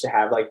young age, to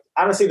have like,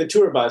 honestly, the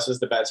tour bus was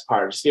the best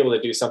part. Just be able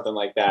to do something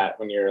like that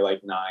when you're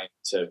like 9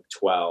 to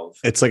 12.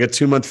 It's like a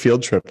 2-month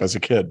field trip as a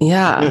kid.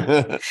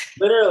 Yeah.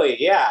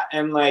 Literally. Yeah.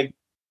 And like,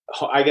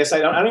 I guess I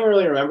don't even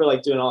really remember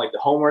like doing all like the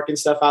homework and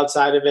stuff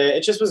outside of it.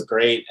 It just was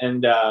great.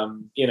 And,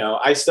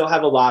 I still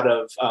have a lot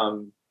of,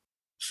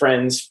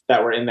 friends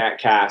that were in that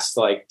cast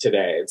like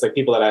today. It's like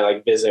people that I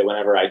like visit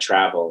whenever I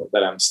travel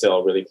that I'm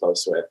still really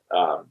close with.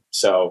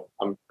 So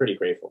I'm pretty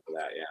grateful for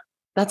that. Yeah.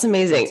 That's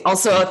amazing.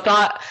 Also, a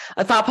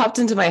thought popped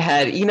into my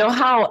head. You know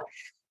how,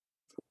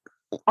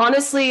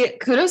 honestly,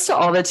 kudos to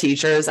all the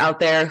teachers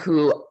out there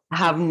who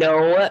have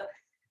no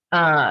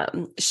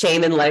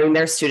shame in letting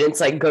their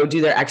students like go do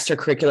their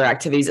extracurricular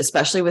activities,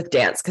 especially with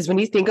dance. Because when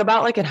you think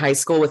about like in high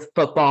school with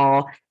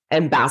football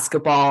and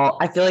basketball,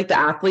 I feel like the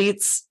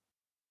athletes,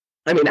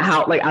 I mean,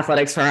 how like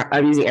athletics,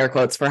 I'm using air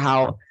quotes, for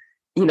how,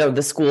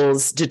 the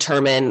schools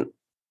determine,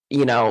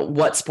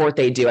 what sport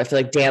they do. I feel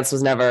like dance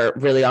was never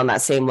really on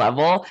that same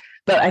level.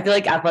 But I feel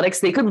like athletics,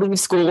 they could leave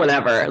school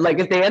whenever. Like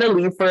if they had to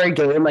leave for a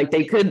game, like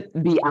they could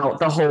be out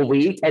the whole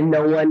week and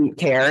no one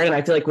cared. And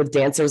I feel like with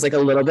dance, there was like a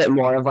little bit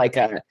more of like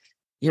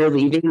you're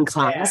leaving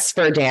class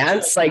for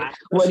dance. Like,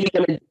 what are you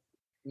going to?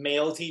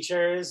 Male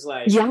teachers,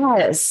 like.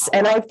 Yes.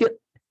 And I feel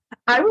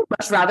I would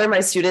much rather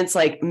my students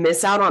like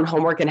miss out on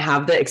homework and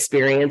have the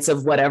experience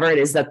of whatever it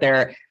is that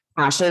they're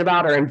passionate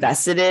about or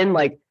invested in.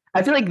 Like,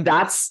 I feel like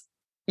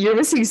you're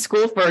missing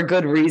school for a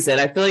good reason.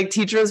 I feel like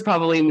teachers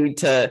probably need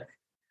to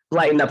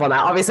lighten up on that.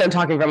 Obviously, I'm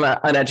talking from an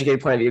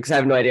uneducated point of view because I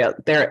have no idea.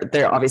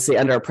 They're obviously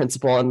under a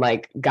principle and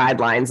like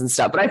guidelines and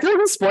stuff. But I feel like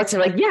with sports,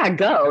 they're like, yeah,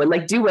 go and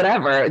like do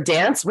whatever.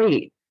 Dance.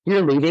 Wait,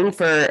 you're leaving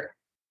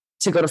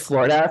to go to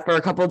Florida for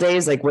a couple of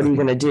days? Like, what are you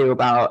going to do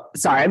about?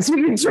 Sorry, I'm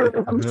speaking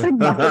from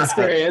my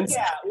experience.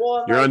 Yeah,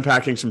 well, You're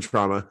unpacking some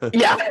trauma.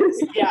 Yeah,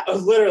 yeah,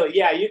 literally.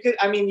 Yeah, you could.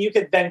 I mean, you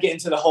could then get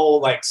into the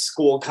whole like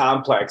school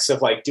complex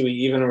of like, do we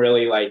even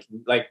really like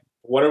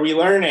what are we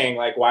learning?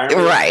 Like, why are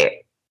we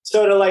right?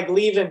 So to like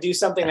leave and do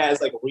something that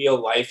is like real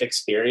life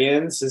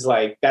experience is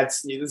like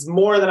it's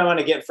more than I want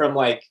to get from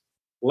like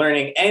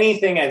learning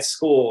anything at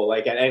school,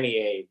 like at any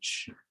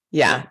age.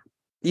 Yeah,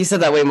 you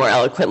said that way more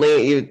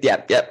eloquently.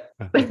 Yep.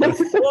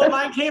 Well,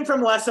 mine came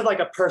from less of like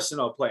a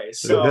personal place,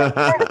 so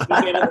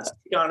I'm able to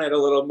speak on it a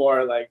little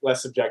more like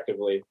less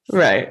subjectively.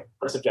 Right.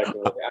 More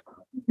subjectively. Yeah.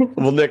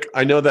 Well, Nick,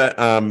 I know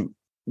that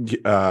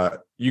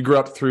you grew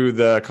up through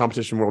the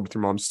competition world with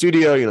your mom's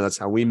studio. You know, that's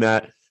how we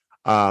met,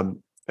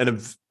 and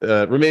have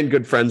remained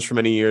good friends for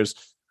many years.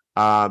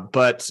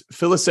 But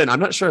fill us in. I'm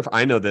not sure if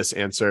I know this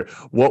answer.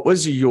 What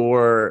was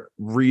your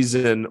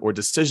reason or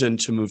decision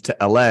to move to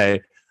LA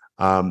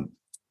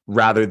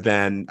rather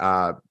than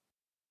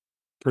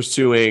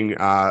pursuing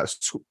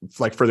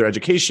like further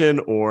education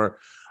or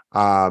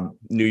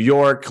New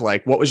York?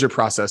 Like, what was your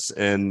process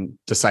in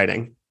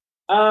deciding?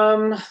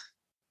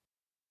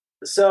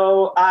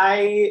 So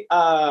I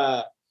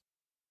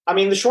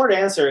mean, the short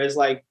answer is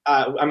like,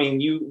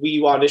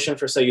 we auditioned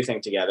for So You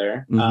Think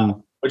together,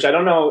 which I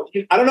don't know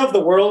if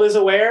the world is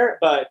aware,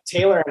 but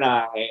Taylor and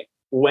I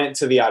went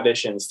to the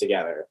auditions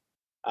together.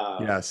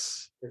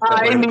 Yes.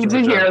 I need to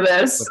hear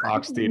this. The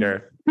Fox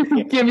Theater.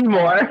 Give me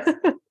more.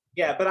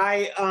 Yeah, but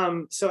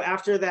so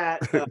after that,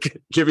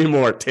 give me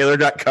more. Taylor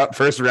got cut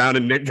first round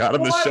and Nick got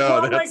on the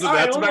show. That's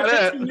about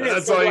it.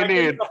 That's all you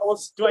need.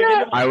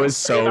 I was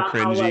so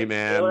cringy,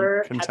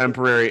 man.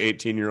 Contemporary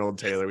 18-year-old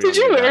Taylor. Did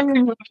you wear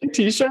your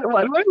t-shirt?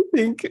 Why do I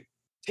think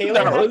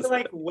Taylor had to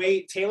like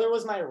wait? Taylor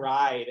was my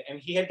ride, and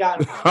he had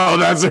gotten. Oh,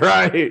 that's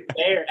right.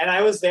 There, and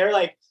I was there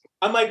like.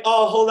 I'm like,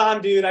 oh, hold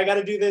on, dude. I got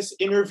to do this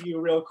interview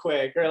real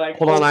quick. Or like,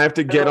 hold on, I have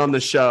to get on the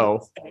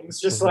show.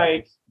 It's just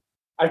like,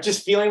 I'm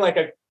just feeling like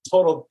a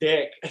total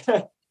dick.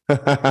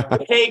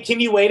 Hey, can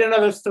you wait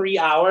another 3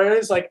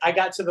 hours? Like, I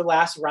got to the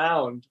last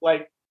round.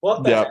 Like,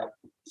 what the heck?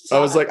 I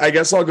was like, I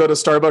guess I'll go to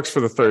Starbucks for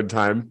the third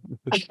time.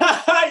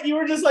 You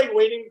were just like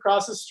waiting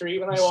across the street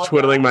when I walked.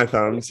 Twiddling my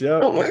thumbs. Yeah.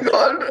 Oh my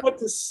God. What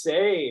to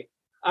say?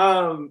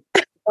 So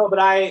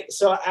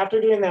after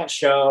doing that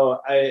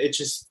show,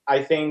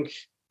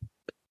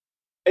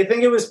 I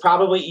think it was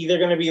probably either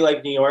going to be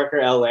like New York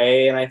or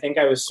LA. And I think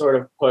I was sort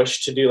of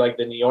pushed to do like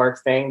the New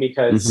York thing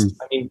because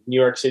I mean, New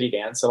York City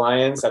Dance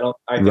Alliance. I think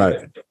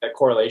that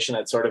correlation,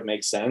 that sort of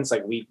makes sense.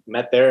 Like we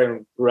met there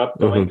and grew up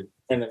going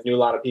and knew a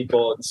lot of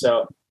people. And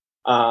so,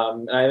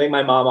 and I think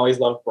my mom always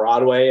loved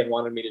Broadway and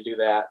wanted me to do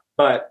that.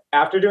 But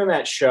after doing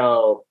that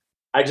show,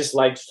 I just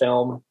liked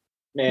film,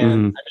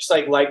 man. I just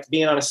liked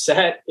being on a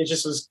set. It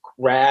just was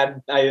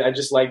rad. I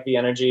just liked the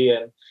energy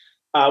and,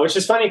 which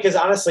is funny because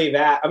honestly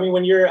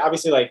when you're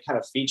obviously like kind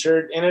of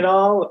featured in it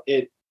all,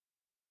 it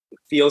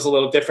feels a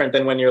little different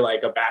than when you're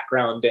like a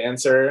background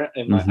dancer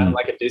in on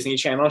like a Disney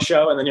Channel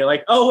show. And then you're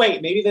like, oh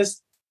wait, maybe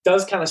this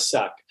does kind of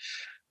suck.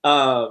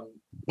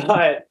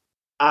 But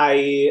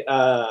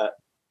I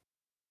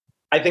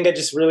think I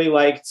just really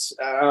liked,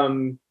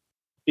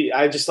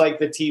 I just like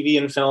the TV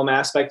and film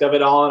aspect of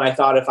it all. And I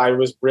thought if I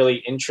was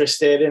really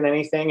interested in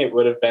anything, it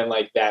would have been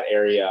like that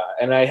area.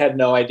 And I had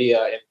no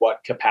idea in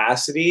what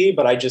capacity,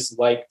 but I just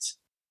liked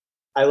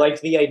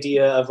the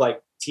idea of like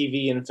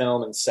TV and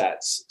film and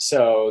sets.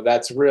 So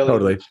that's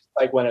really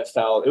like when it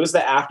felt, it was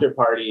the after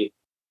party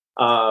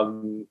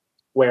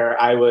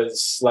where I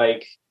was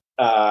like,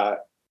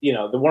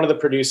 one of the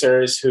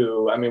producers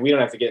who, I mean, we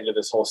don't have to get into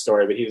this whole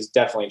story, but he was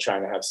definitely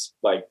trying to have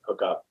like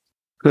hook up.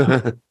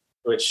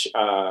 Which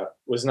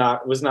was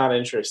not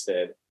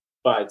interested.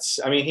 But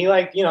I mean, he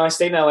like, I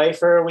stayed in LA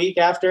for a week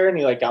after and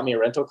he like got me a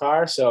rental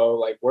car. So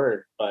like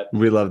word, but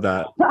we love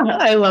that.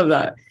 I love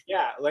that.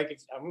 Yeah. Like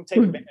I'm going to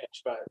take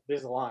advantage, but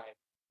there's a line.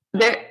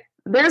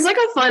 There's like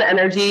a fun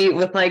energy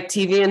with like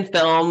TV and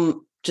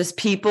film, just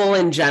people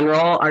in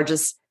general are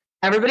just,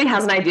 everybody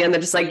has an idea and they're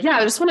just like, yeah,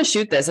 I just want to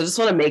shoot this. I just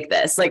want to make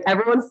this. Like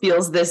everyone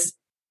feels this,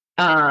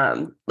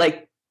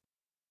 like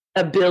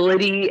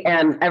ability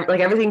and like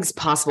everything's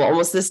possible,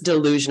 almost this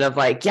delusion of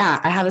like, yeah,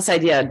 I have this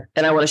idea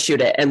and I want to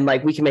shoot it and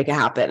like we can make it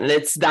happen. And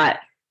it's that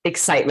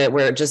excitement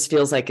where it just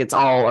feels like it's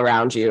all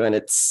around you and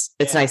it's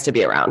nice to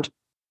be around.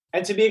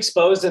 And to be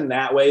exposed in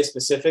that way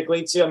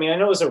specifically too. I mean, I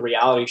know it was a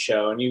reality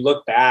show and you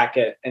look back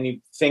at and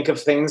you think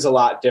of things a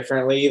lot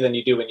differently than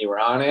you do when you were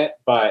on it,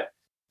 but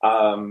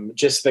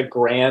just the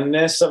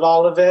grandness of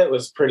all of it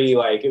was pretty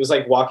like, it was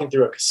like walking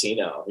through a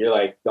casino. You're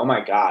like, oh my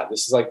God,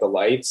 this is like the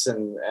lights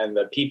and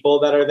the people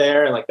that are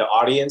there and like the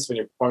audience when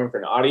you're performing for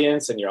an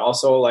audience and you're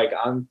also like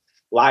on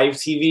live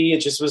TV.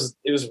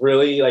 It was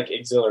really like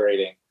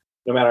exhilarating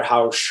no matter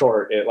how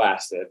short it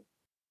lasted.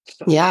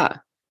 Yeah,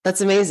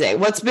 that's amazing.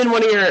 What's been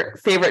one of your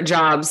favorite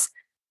jobs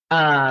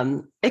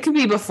It could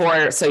be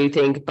before, so you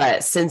think,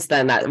 but since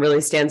then that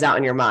really stands out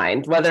in your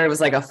mind, whether it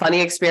was like a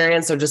funny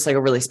experience or just like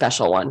a really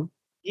special one.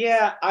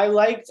 Yeah, I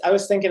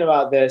was thinking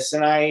about this,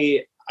 and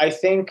I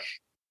think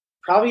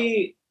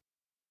probably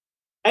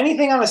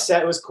anything on a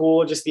set was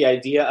cool, just the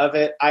idea of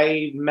it.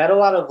 I met a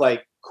lot of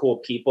like cool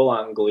people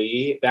on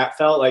Glee. That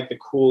felt like the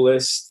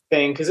coolest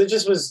thing because it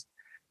just was,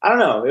 I don't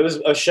know, it was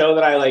a show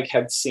that I like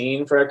had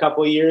seen for a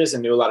couple of years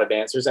and knew a lot of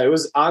dancers. I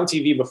was on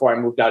TV before I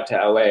moved out to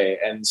LA,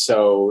 and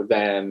so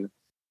then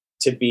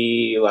to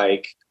be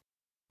like,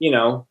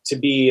 to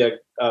be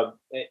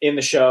in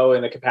the show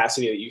in the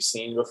capacity that you've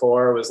seen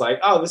before was like,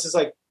 oh, this is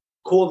like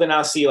cool to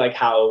now see like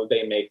how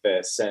they make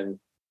this. And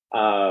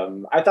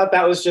I thought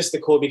that was just the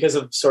cool because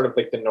of sort of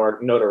like the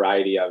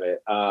notoriety of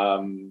it.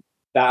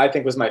 That I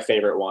think was my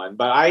favorite one,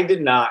 but I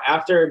did not,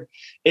 after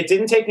it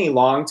didn't take me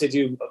long to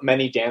do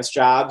many dance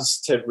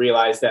jobs to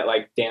realize that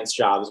like dance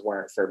jobs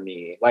weren't for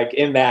me, like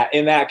in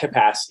that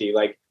capacity,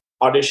 like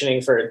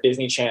auditioning for a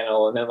Disney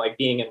Channel and then like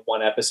being in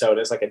one episode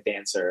as like a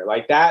dancer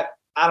like that.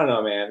 I don't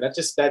know, man,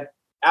 that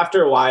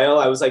after a while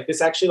I was like,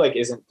 this actually like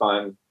isn't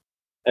fun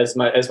as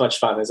much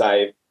fun as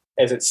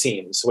it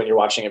seems when you're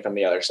watching it from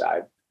the other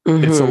side.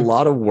 It's a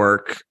lot of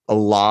work, a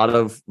lot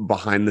of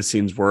behind the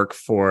scenes work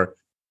for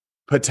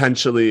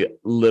potentially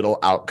little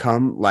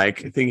outcome,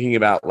 like thinking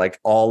about like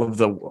all of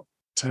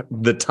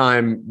the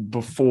time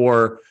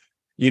before,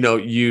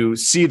 you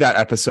see that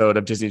episode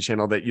of Disney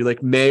Channel that you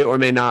like may or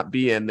may not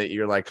be in, that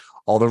you're like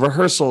all the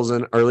rehearsals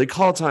and early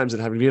call times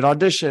and having to be at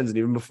auditions. And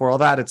even before all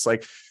that, it's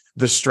like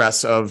the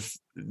stress of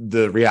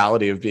the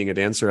reality of being a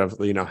dancer, of,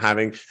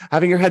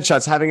 having your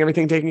headshots, having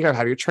everything taken care of,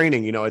 having your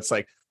training, it's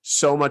like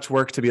so much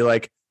work to be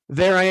like,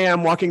 there I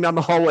am walking down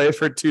the hallway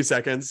for 2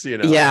 seconds,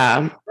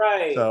 Yeah.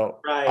 Right. So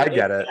right. I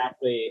get it.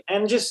 Exactly.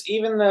 And just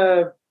even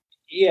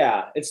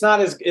it's not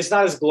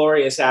as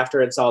glorious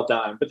after it's all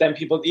done. But then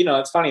people,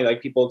 it's funny,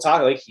 like people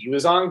talk like he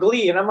was on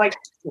Glee. And I'm like,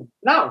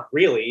 not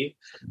really.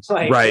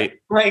 Like, right.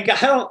 Like,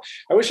 I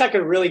wish I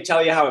could really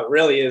tell you how it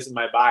really is in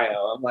my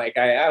bio. I'm like,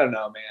 I don't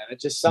know, man.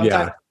 It just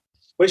sometimes,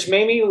 which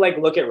made me like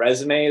look at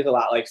resumes a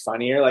lot like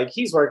funnier. Like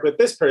he's worked with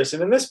this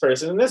person and this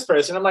person and this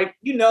person. I'm like,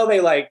 they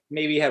like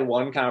maybe had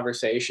one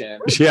conversation.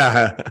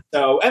 Yeah.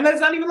 So, and that's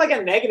not even like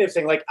a negative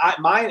thing. Like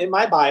in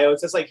my bio,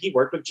 it says like he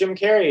worked with Jim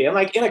Carrey, and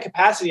like in a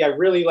capacity I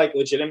really like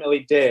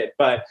legitimately did,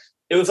 but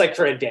it was like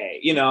for a day.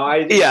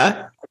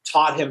 I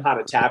taught him how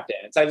to tap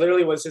dance. I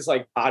literally was his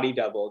like body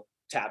double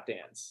tap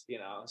dance.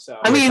 So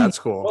I mean, that's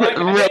cool.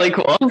 Really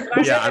cool.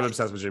 Yeah, I'm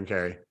obsessed with Jim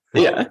Carrey.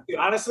 Yeah.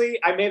 Honestly,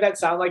 I made that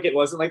sound like it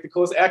wasn't like the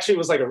coolest. Actually, it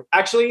was like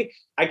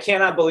I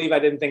cannot believe I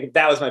didn't think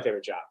that was my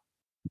favorite job.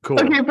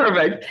 Cool. Okay,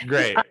 perfect.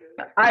 Great.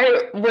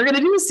 We're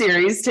gonna do a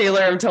series,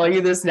 Taylor. I'm telling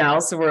you this now,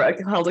 so we're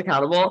held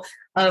accountable,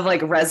 of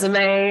like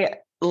resume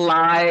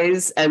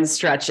lies and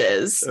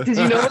stretches, because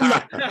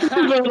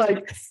we're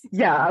like,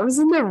 I was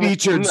in the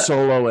featured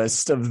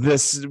soloist of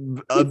this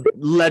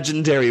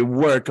legendary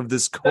work of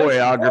this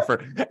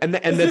choreographer, and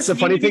that's the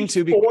funny thing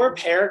too. 4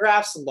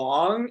 paragraphs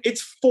long.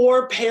 It's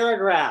 4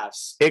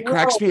 paragraphs. It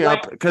cracks me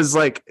up because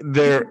like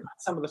they're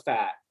some of the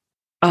fat.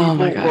 Oh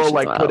my gosh, will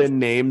like put in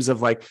names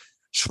of like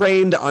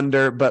trained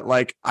under, but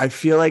like I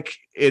feel like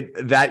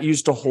that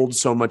used to hold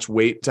so much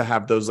weight to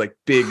have those like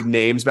big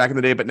names back in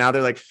the day, but now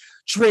they're like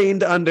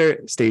trained under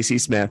Stacy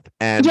Smith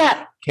and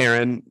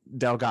Karen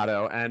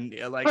Delgado, and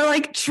like or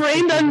like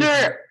trained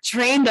under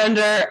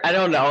I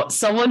don't know,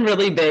 someone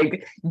really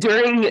big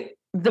during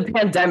the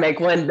pandemic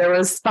when there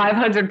was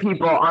 500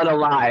 people on a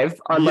live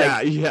on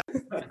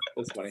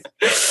that's funny.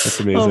 That's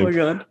amazing. Oh my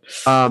god.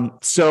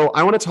 So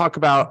I want to talk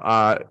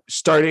about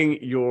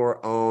starting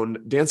your own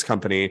dance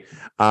company,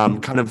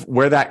 kind of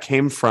where that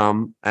came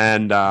from,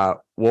 and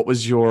what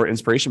was your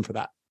inspiration for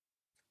that?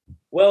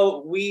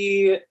 Well,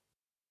 we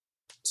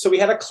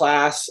had a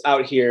class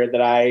out here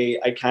that I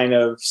kind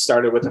of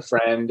started with a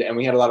friend, and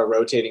we had a lot of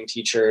rotating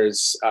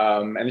teachers.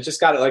 And it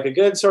just got like a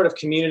good sort of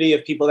community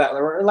of people that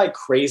were like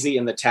crazy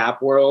in the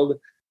tap world.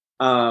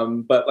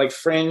 But like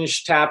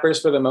fringe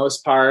tappers for the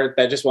most part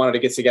that just wanted to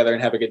get together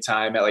and have a good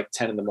time at like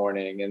 10 in the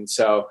morning. And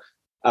so,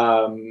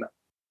 from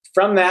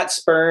that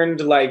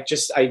spurned like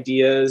just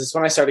ideas. It's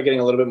when I started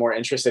getting a little bit more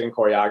interested in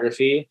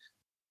choreography.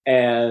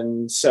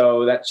 And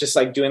so that's just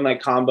like doing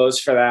like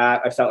combos for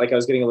that. I felt like I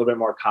was getting a little bit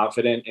more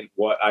confident in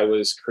what I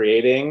was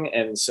creating.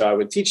 And so I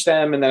would teach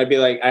them, and then I'd be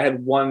like, I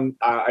had one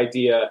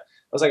idea. I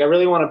was like, I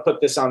really want to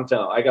put this on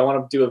film. Like I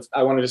want to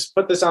just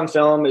put this on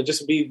film. It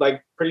just would be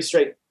like pretty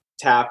straight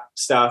tap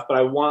stuff, but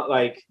I want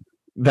like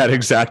that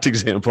exact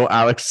example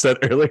Alex said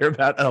earlier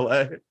about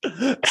LA.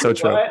 So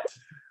true.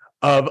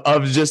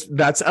 Of just,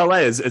 that's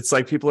LA. It's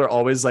like people are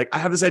always like, I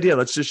have this idea,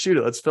 let's just shoot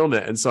it, let's film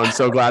it. And so I'm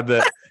so glad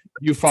that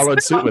you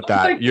followed suit with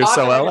that. Like, you're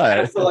so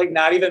LA. So like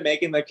not even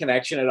making the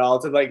connection at all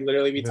to like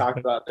literally be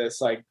talking about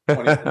this like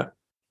 20 minutes.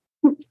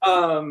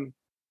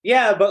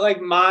 But like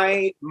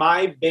the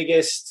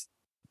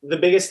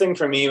biggest thing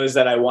for me was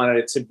that I wanted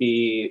it to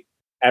be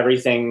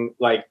everything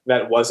like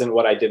that wasn't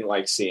what I didn't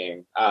like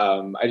seeing.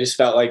 I just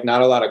felt like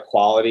not a lot of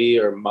quality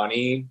or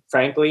money,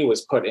 frankly,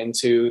 was put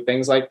into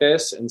things like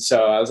this. And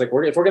so I was like,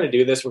 if we're going to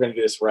do this, we're going to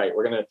do this right.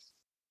 We're going to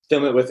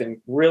film it with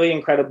really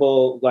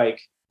incredible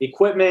like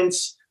equipment.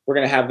 We're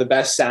going to have the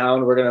best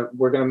sound. We're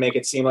going to make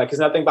it seem like, because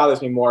nothing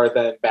bothers me more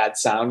than bad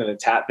sound in a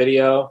tap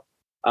video.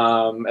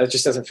 It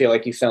just doesn't feel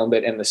like you filmed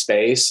it in the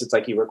space. It's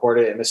like you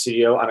recorded it in the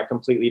studio on a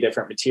completely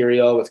different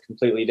material with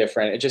completely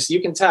different,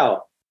 you can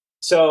tell.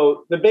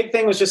 So the big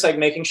thing was just like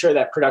making sure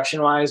that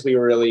production wise, we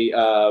were really,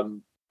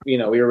 we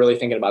were really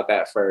thinking about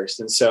that first.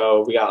 And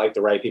so we got like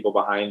the right people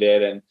behind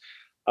it.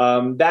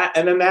 And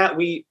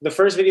the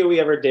first video we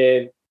ever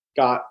did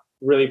got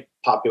really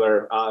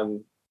popular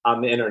on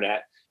the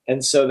internet.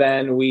 And so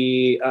then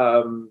we,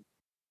 I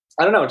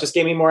don't know, it just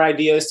gave me more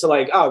ideas to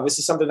like, oh, this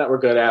is something that we're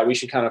good at. We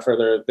should kind of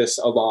further this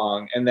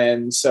along. And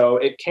then, so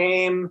it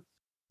kind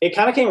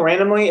of came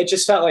randomly. It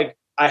just felt like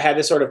I had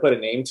to sort of put a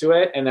name to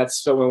it. And that's,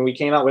 so when we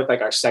came out with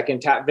like our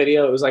second tap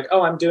video, it was like,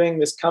 oh, I'm doing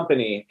this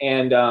company.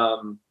 And,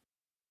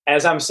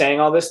 as I'm saying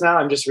all this now,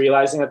 I'm just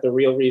realizing that the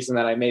real reason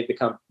that I made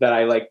that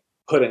I like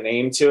put a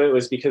name to it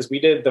was because we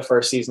did the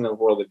first season of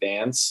World of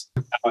Dance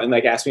and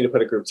like asked me to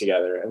put a group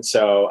together. And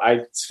so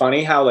it's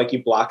funny how like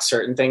you block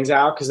certain things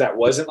out because that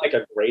wasn't like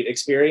a great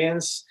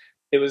experience.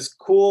 It was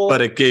cool,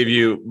 but it gave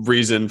you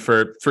reason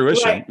for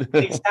fruition. Right,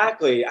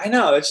 exactly. I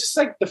know. It's just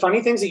like the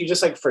funny things that you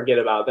just like forget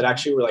about that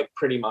actually were like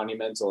pretty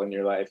monumental in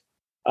your life.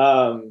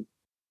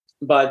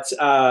 But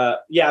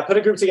I put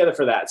a group together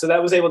for that. So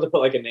that was able to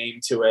put like a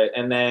name to it.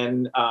 And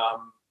then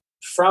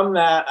from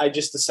that, I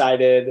just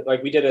decided,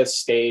 like, we did a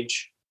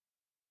stage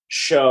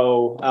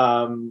show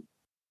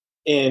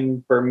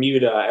in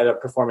Bermuda at a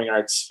performing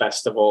arts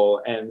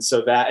festival. And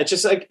so that it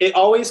just like, it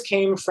always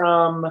came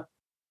from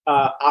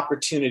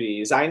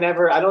opportunities. I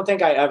don't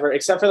think I ever,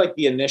 except for like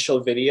the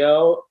initial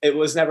video, it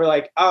was never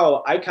like,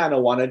 oh, I kind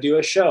of want to do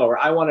a show or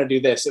I want to do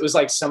this. It was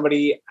like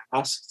somebody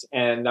asked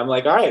and I'm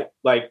like, all right,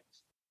 like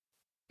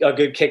a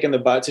good kick in the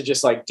butt to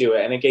just like do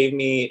it. And it gave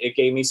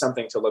me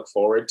something to look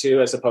forward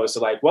to as opposed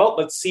to like, well,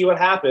 let's see what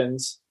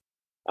happens.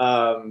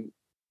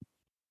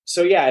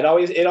 So yeah,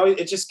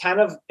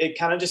 it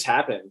kind of just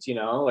happened, you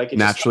know, like it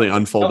naturally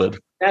unfolded.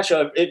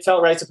 It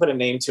felt right to put a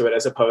name to it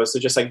as opposed to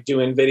just like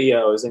doing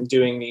videos and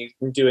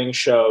doing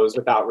shows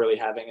without really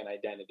having an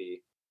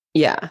identity.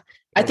 Yeah.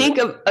 I think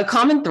a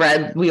common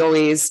thread we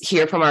always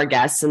hear from our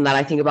guests and that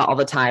I think about all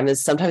the time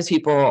is sometimes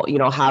people, you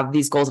know, have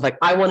these goals of like,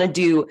 I want to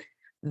do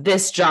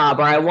this job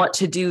or I want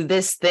to do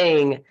this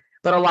thing.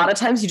 But a lot of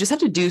times you just have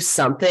to do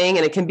something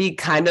and it can be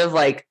kind of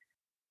like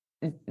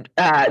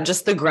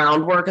just the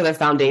groundwork or the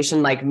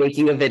foundation, like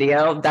making a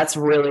video. That's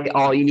really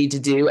all you need to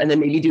do. And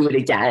then maybe do it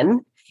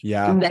again.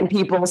 Yeah. And then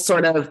people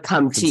sort of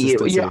come to you,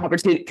 your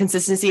opportunity,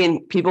 consistency,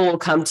 and people will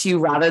come to you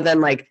rather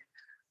than like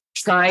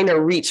trying to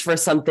reach for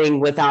something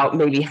without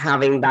maybe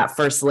having that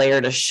first layer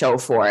to show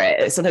for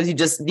it. Sometimes you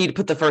just need to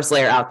put the first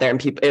layer out there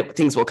and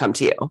things will come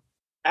to you.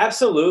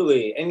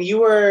 Absolutely. And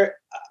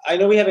I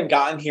know we haven't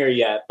gotten here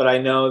yet, but I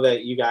know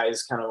that you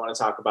guys kind of want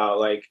to talk about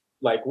like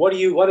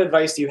what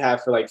advice do you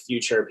have for like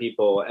future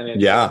people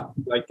and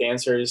like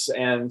dancers?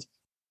 And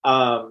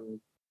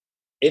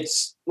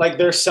it's like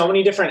there's so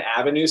many different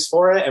avenues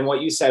for it. And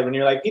what you said when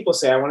you're like, people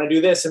say I want to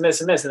do this and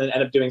this and this and then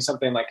end up doing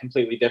something like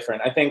completely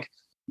different. I think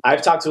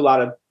I've talked to a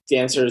lot of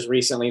dancers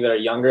recently that are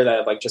younger that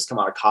have like just come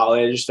out of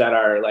college that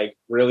are like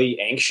really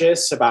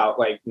anxious about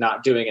like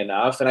not doing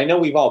enough. And I know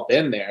we've all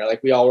been there.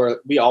 Like we all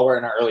were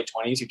in our early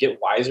 20s. You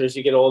get wiser as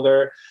you get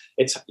older.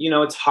 It's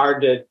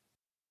hard to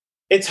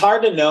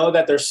know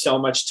that there's so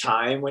much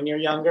time when you're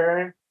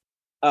younger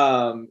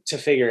to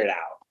figure it out.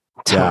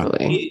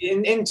 Totally.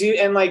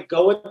 And like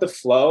go with the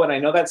flow. And I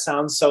know that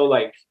sounds so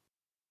like,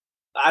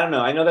 I don't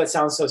know. I know that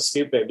sounds so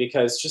stupid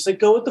because just like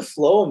go with the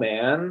flow,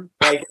 man.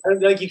 Like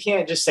you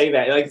can't just say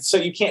that. Like, so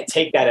you can't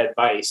take that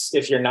advice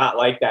if you're not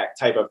like that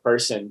type of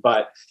person.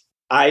 But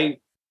from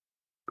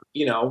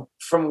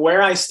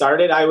where I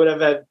started, I would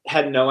have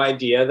had no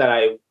idea that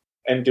I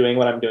am doing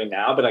what I'm doing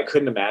now, but I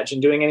couldn't imagine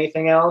doing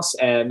anything else.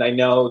 And I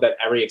know that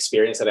every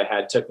experience that I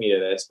had took me to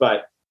this,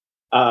 but,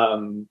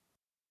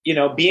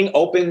 being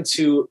open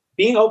to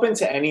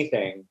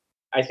anything,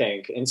 I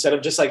think, instead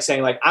of just like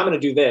saying like, I'm going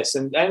to do this.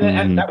 And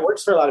that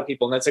works for a lot of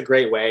people. And that's a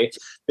great way.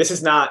 This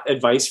is not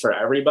advice for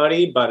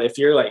everybody, but if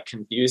you're like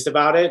confused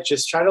about it,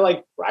 just try to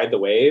like ride the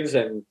wave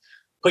and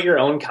put your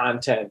own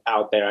content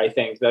out there. I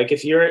think like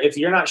if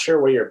you're not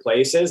sure where your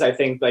place is, I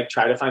think like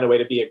try to find a way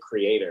to be a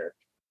creator.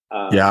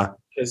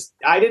 Because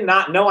I did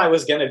not know I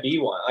was going to be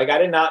one. Like I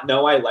did not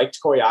know I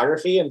liked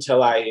choreography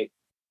until I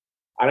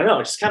don't know,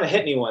 it just kind of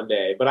hit me one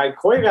day. But I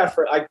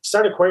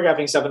started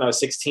choreographing stuff when I was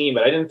 16,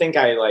 but I didn't think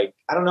I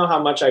don't know how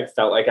much I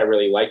felt like I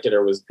really liked it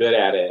or was good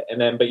at it.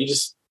 And then, but you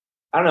just,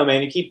 I don't know,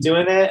 man, you keep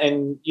doing it.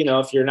 And,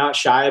 if you're not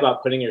shy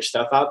about putting your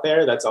stuff out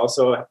there, that's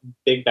also a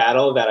big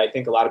battle that I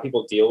think a lot of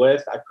people deal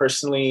with. I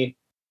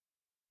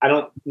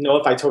don't know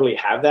if I totally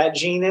have that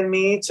gene in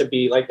me to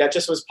be like, that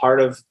just was part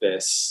of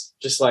this.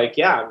 Just like,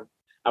 yeah,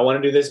 I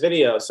want to do this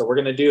video, so we're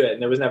going to do it.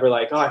 And there was never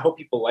like, oh, I hope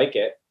people like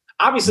it.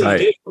 Obviously you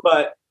do,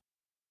 but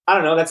I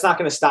don't know, that's not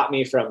going to stop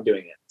me from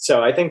doing it.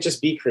 So I think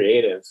just be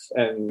creative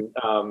and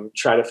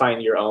try to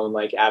find your own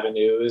like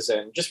avenues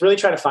and just really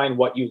try to find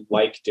what you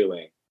like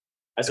doing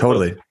as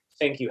Totally. opposed to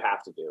think you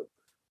have to do.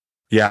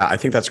 Yeah, I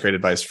think that's great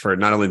advice for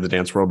not only the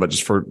dance world, but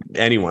just for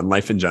anyone,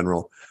 life in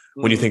general,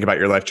 when you think about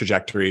your life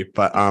trajectory.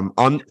 But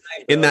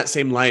in that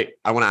same light,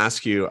 I want to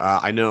ask you,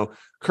 I know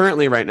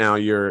currently right now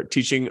you're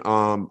teaching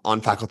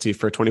on faculty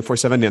for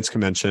 24/7 Dance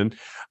Convention.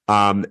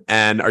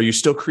 And are you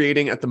still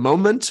creating at the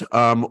moment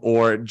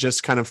or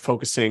just kind of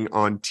focusing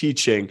on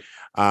teaching?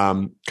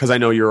 Because I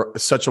know you're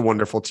such a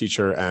wonderful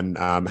teacher and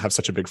have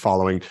such a big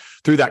following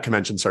through that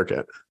convention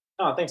circuit.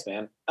 Oh, thanks,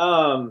 man.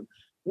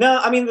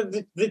 No, I mean,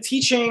 the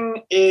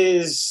teaching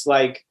is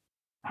like,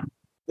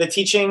 the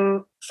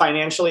teaching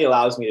financially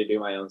allows me to do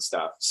my own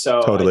stuff.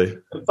 So Totally.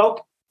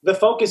 The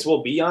focus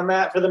will be on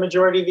that for the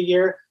majority of the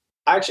year.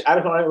 Actually, I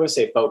don't want to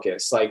say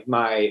focus, like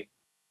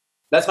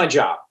that's my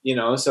job, you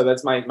know? So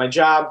that's my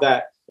job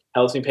that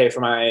helps me pay for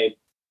my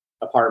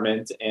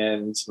apartment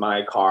and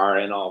my car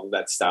and all of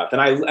that stuff.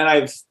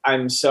 And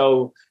I'm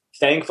so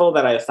thankful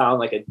that I found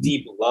like a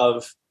deep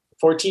love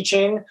for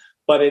teaching,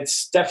 but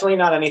it's definitely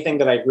not anything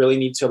that I really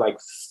need to like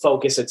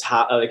focus a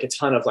ton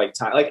of like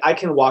time. Like I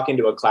can walk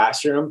into a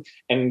classroom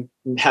and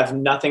have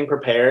nothing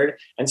prepared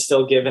and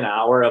still give an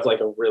hour of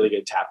like a really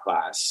good tap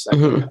class.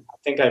 I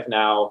think I've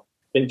now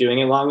been doing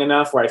it long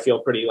enough where I feel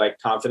pretty like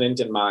confident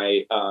in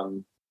my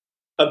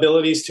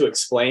abilities to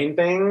explain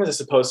things as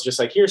opposed to just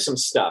like, here's some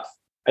stuff.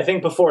 I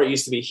think before it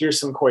used to be, here's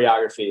some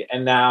choreography.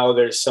 And now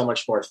there's so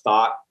much more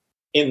thought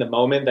in the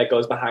moment that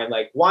goes behind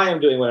like why I'm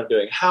doing what I'm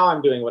doing, how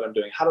I'm doing what I'm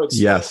doing, how to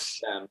explain it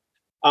to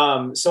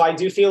them. So I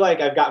do feel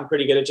like I've gotten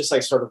pretty good at just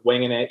like sort of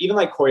winging it, even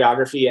like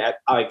choreography at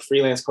like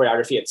freelance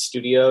choreography at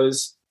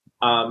studios.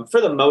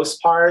 For the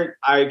most part,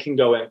 I can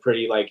go in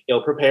pretty like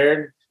ill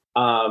prepared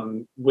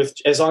with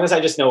as long as I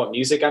just know what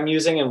music I'm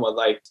using and what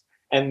like,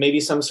 and maybe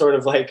some sort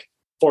of like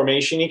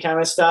formation-y kind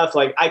of stuff.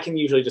 Like I can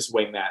usually just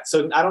wing that.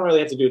 So I don't really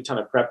have to do a ton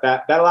of prep.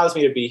 That allows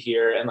me to be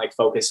here and like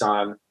focus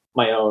on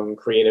my own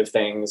creative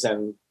things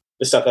and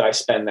the stuff that I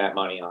spend that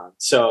money on.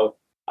 So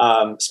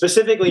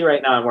specifically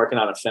right now I'm working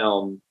on a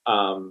film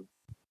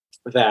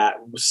that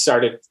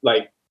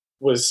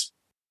was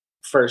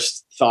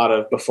first thought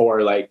of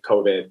before like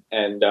COVID.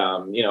 And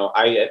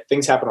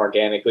things happen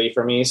organically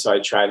for me. So I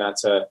try not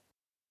to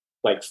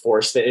like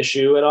force the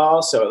issue at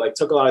all. So it like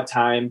took a lot of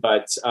time,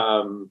 but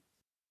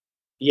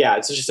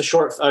it's just a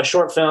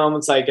short film.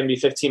 It's like going to be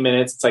 15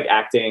 minutes. It's like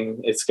acting.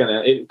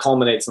 It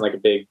culminates in like a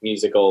big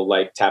musical,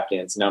 like tap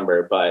dance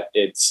number, but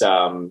it's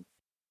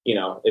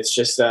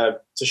it's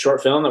a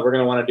short film that we're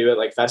going to want to do at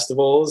like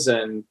festivals,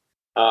 and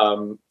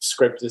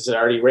script is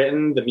already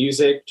written. The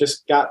music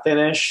just got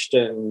finished.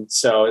 And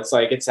so it's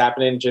like, it's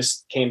happening.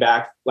 Just came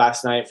back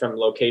last night from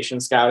location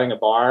scouting a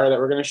bar that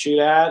we're going to shoot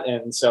at.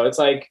 And so it's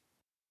like,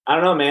 I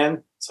don't know,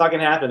 man, it's fucking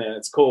happening.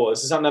 It's cool.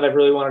 This is something that I've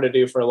really wanted to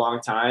do for a long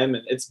time.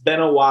 And it's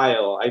been a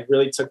while. I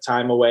really took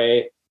time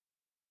away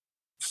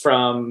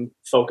from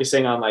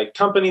focusing on like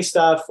company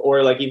stuff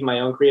or like even my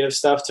own creative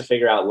stuff to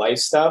figure out life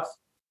stuff.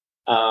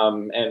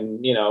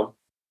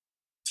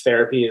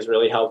 Therapy has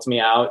really helped me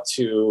out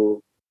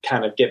to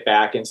kind of get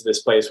back into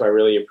this place where I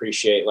really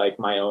appreciate like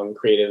my own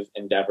creative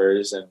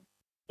endeavors, and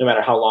no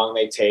matter how long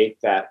they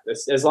take, that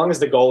as long as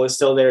the goal is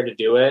still there to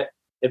do it,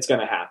 it's going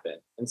to happen.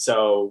 And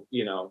so,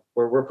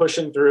 we're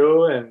pushing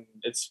through, and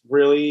it's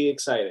really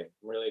exciting.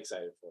 I'm really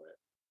excited for it.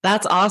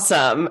 That's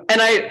awesome.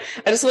 And I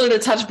just wanted to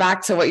touch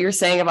back to what you're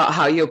saying about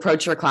how you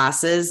approach your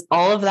classes.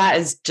 All of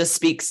that just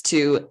speaks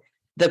to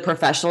the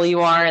professional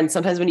you are. And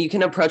sometimes when you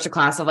can approach a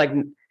class of like,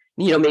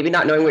 maybe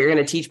not knowing what you're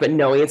going to teach, but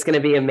knowing it's going to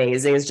be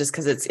amazing, is just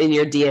because it's in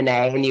your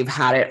DNA and you've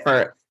had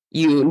it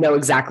you know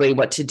exactly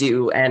what to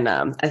do. And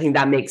I think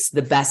that makes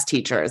the best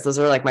teachers. Those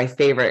are like my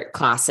favorite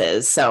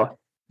classes. So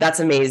that's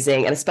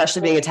amazing. And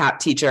especially being a tap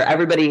teacher,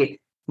 everybody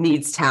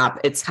needs tap.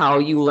 It's how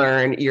you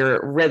learn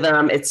your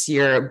rhythm. It's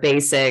your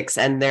basics.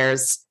 And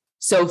there's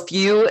so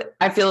few,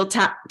 I feel,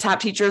 tap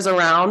teachers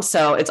around.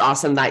 So it's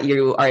awesome that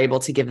you are able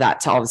to give that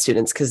to all the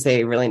students because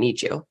they really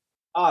need you.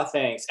 Oh,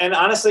 thanks. And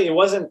honestly, it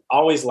wasn't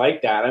always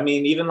like that. I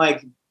mean, even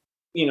like,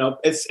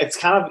 it's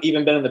kind of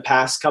even been in the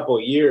past couple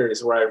of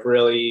years where I've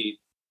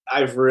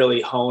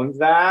really honed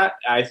that.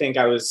 I think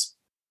I was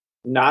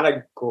not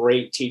a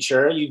great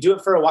teacher. You do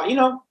it for a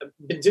while,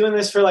 been doing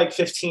this for like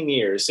 15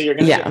 years. So you're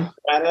going to get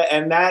at it.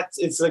 And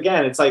it's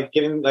like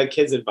giving like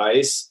kids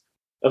advice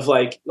of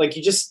like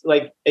you just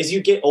like, as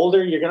you get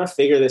older, you're going to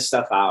figure this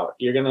stuff out.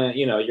 You're going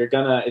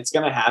to, it's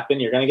going to happen.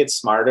 You're going to get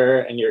smarter,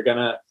 and you're going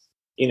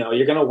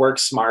to work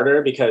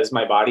smarter because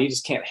my body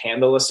just can't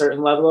handle a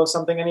certain level of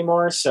something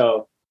anymore.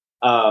 So,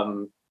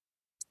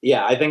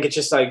 I think it's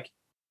just like,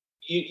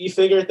 you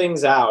figure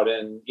things out,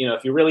 and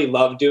if you really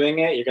love doing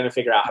it, you're going to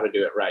figure out how to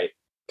do it right.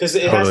 Because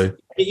it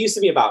used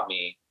to be about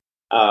me.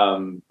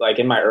 Like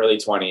in my early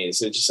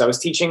 20s, I was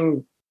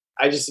teaching.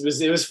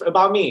 It was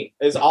about me.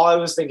 Is all I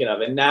was thinking of,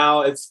 and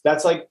now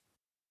that's like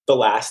the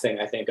last thing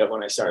I think of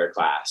when I start a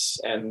class.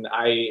 And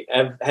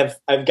I've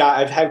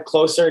had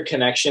closer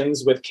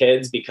connections with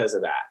kids because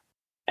of that.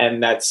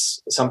 And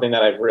that's something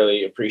that I've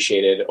really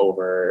appreciated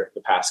over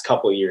the past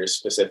couple of years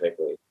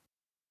specifically.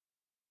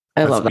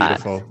 I That's love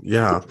beautiful.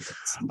 that.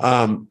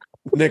 Yeah.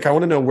 Nick, I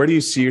want to know, where do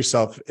you see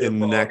yourself in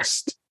the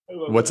next,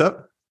 what's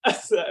up?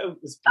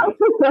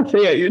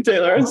 Yeah, you,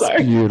 Taylor. I'm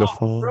sorry.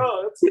 Beautiful.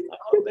 Bro,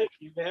 thank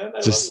you, man.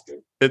 Just, love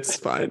you. it's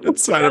fine.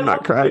 It's fine. I'm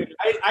not crying.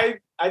 I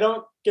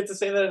don't get to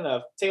say that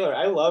enough. Taylor,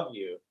 I love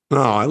you. Oh,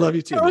 I love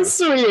you too. So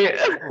sweet.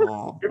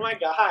 Oh, You're my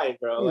guy,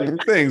 bro.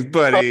 Like, thanks,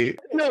 buddy.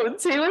 No,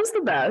 Taylor's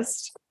the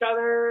best.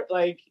 other,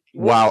 like,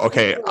 Wow.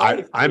 Okay.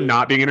 life, I'm dude.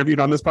 not being interviewed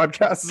on this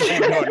podcast. So you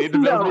don't need to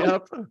build me No.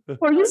 up.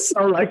 We're just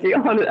so lucky.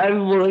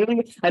 I'm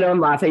literally, I know I'm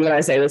laughing when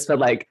I say this, but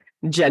like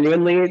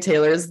genuinely,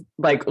 Taylor's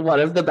like one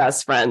of the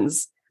best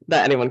friends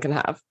that anyone can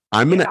have.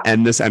 I'm going to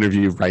end this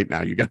interview right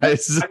now, you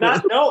guys. I'm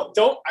not, no,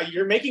 don't.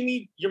 You're making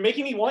me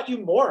want you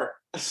more.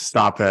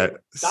 Stop it.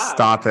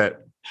 Stop it.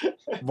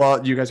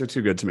 Well, you guys are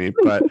too good to me.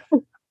 But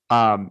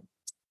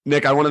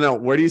Nick, I want to know,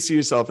 where do you see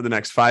yourself in the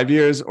next 5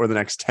 years or the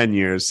next 10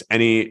 years?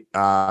 Any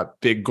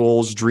big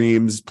goals,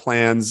 dreams,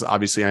 plans?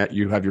 Obviously,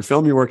 you have your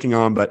film you're working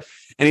on, but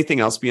anything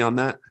else beyond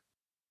that?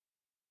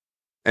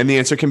 And the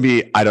answer can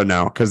be, I don't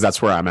know, because that's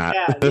where I'm at.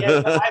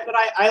 Yeah,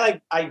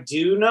 but I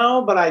do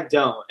know, but I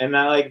don't. And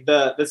I like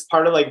that's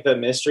part of like the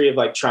mystery of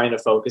like trying to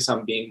focus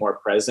on being more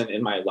present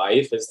in my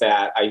life, is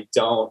that I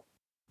don't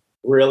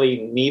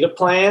really need a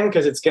plan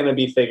because it's going to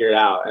be figured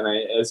out. And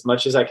as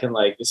much as I can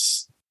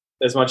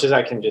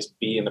just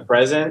be in the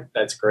present,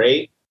 that's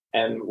great.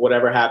 And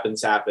whatever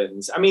happens.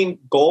 I mean,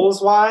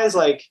 goals wise,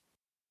 like,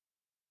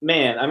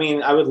 man, I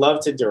mean, I would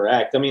love to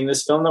direct. I mean,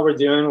 this film that we're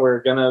doing,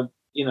 we're going to,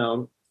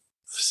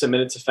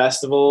 submit it to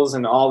festivals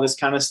and all this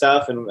kind of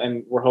stuff.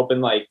 And we're hoping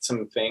like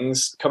some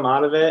things come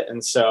out of it.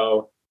 And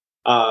so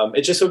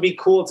it just would be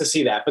cool to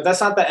see that, but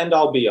that's not the end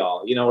all be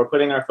all. We're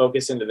putting our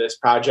focus into this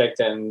project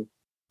and,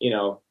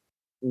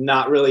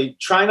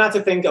 try not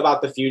to think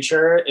about the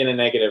future in a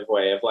negative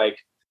way of like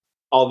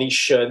all these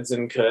shoulds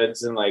and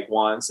coulds and like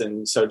wants.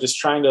 And so just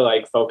trying to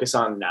like focus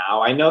on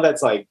now. I know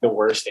that's like the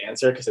worst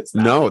answer because it's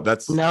not.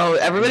 No,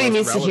 everybody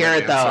needs to hear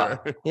it though.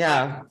 Answer.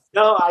 Yeah.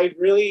 No, I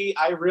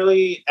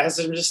really, as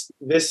I'm just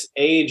this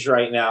age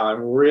right now,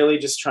 I'm really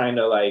just trying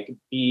to like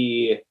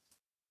be,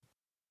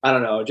 I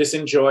don't know, just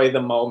enjoy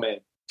the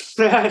moment.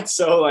 That's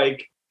so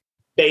like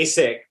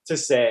basic to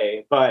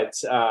say, but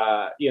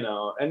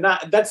and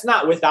that's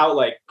not without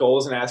like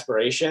goals and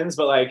aspirations,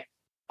 but like,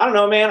 I don't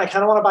know, man, I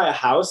kind of want to buy a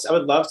house. I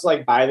would love to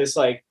like buy this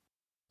like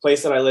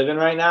place that I live in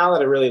right now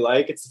that I really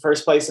like. It's the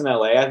first place in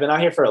LA. I've been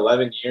out here for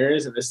 11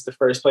 years and this is the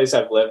first place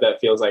I've lived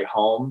that feels like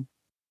home.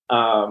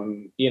 I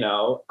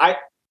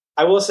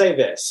will say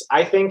this.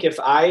 I think if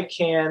I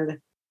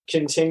can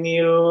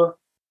continue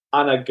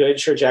on a good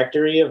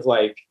trajectory of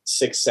like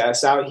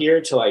success out here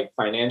to like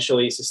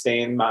financially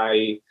sustain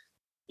my,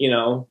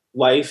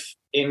 life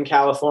in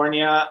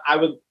California,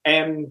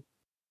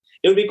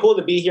 it would be cool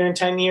to be here in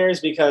 10 years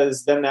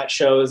because then that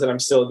shows that I'm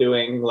still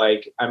doing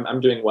like, I'm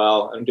doing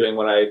well. I'm doing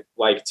what I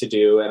like to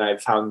do. And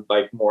I've found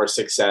like more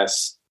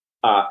success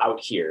out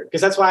here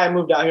because that's why I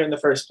moved out here in the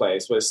first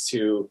place, was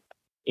to,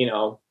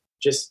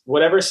 just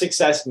whatever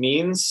success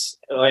means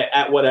like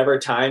at whatever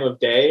time of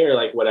day or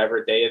like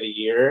whatever day of the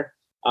year.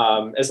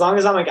 As long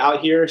as I'm like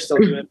out here still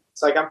doing,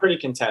 it's like, I'm pretty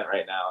content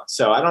right now.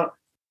 So I don't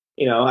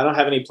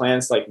have any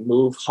plans to like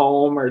move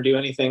home or do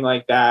anything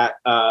like that.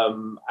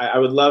 I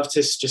would love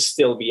to just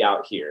still be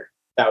out here.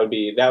 That would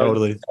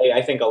Totally. say,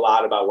 I think a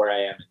lot about where I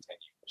am in 10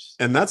 years.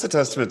 And that's a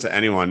testament to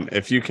anyone.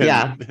 If you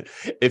can,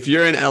 if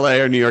you're in LA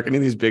or New York, any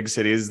of these big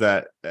cities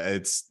that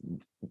it's,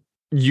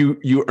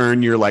 you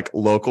earn your like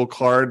local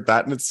card,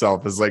 that in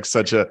itself is like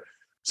such an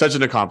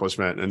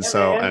accomplishment. And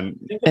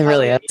it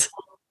really is.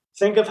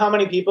 Think of how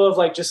many people have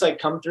like just like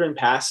come through in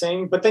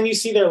passing, but then you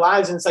see their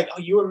lives and it's like, oh,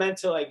 you were meant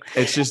to like.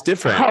 It's just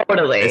different.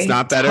 Totally. It's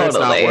not better. It's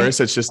not worse.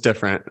 It's just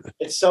different.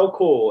 It's so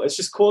cool. It's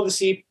just cool to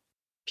see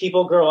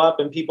people grow up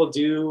and people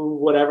do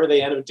whatever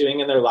they end up doing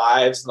in their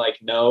lives and like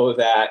know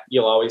that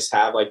you'll always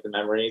have like the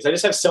memories. I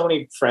just have so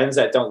many friends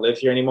that don't live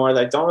here anymore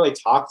that I don't really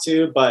talk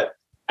to, but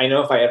I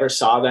know if I ever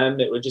saw them,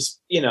 it would just,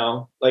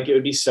 like it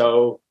would be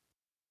so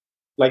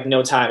like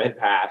no time had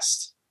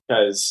passed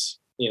because,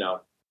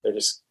 they're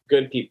just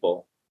good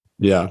people.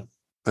 Yeah.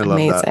 I love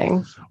Amazing.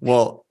 that.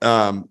 Well,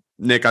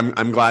 Nick,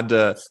 I'm glad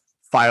to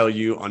file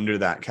you under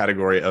that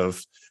category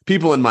of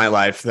people in my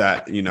life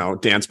that,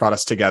 dance brought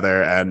us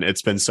together. And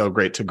it's been so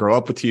great to grow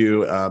up with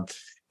you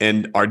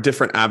in our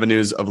different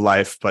avenues of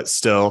life, but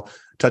still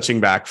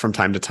touching back from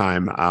time to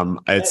time.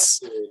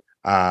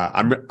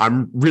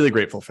 I'm really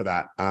grateful for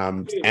that.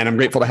 And I'm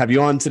grateful to have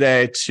you on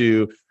today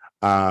to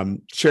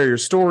share your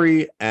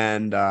story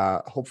and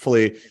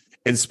hopefully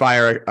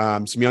inspire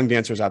some young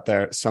dancers out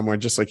there somewhere,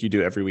 just like you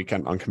do every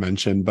weekend on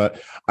Convention.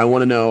 But I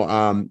want to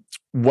know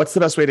what's the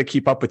best way to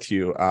keep up with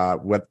you,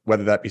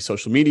 whether that be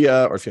social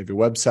media or if you have your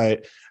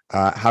website.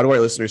 How do our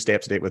listeners stay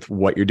up to date with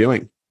what you're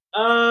doing?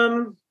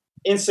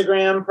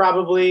 Instagram,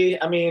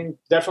 probably. I mean,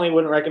 definitely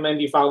wouldn't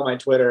recommend you follow my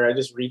Twitter. I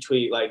just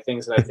retweet like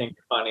things that I think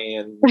are funny,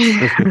 and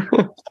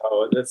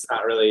so that's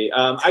not really.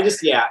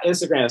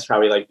 Instagram is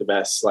probably like the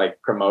best like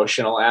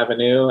promotional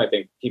avenue. I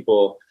think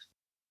people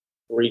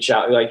reach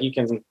out, like you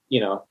can,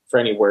 for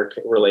any work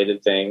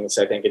related things.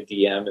 I think a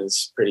DM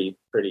is pretty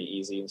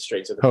easy and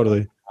straight to the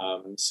totally.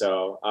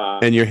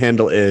 And your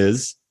handle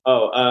is?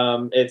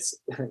 It's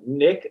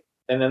Nick.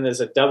 And then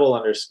there's a double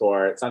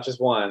underscore. It's not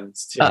just one,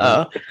 it's two.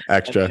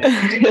 Extra.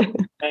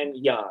 And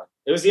Young.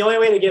 It was the only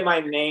way to get my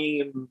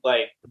name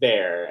like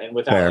there and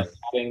without like,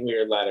 adding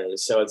weird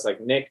letters. So it's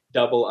like Nick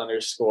double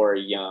underscore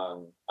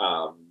Young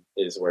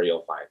is where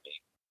you'll find me.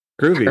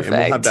 Groovy. Perfect. And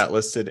we'll have that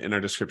listed in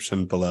our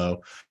description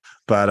below.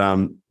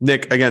 But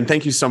Nick, again,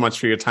 thank you so much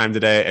for your time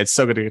today. It's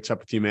so good to catch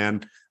up with you,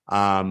 man.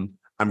 I'm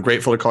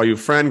grateful to call you a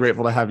friend,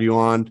 grateful to have you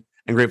on,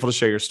 and grateful to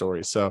share your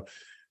story. So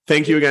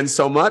thank you again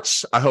so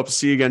much. I hope to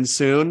see you again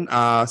soon.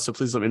 So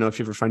please let me know if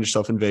you ever find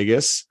yourself in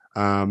Vegas.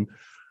 But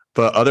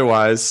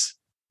otherwise,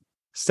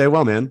 stay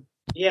well, man.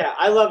 Yeah,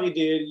 I love you,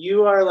 dude.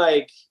 You are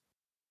like,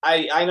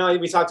 I know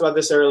we talked about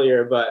this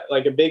earlier, but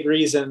like a big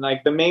reason,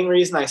 like the main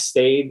reason I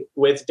stayed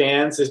with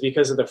dance is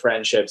because of the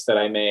friendships that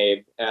I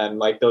made. And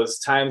like those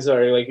times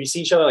are like, we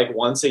see each other like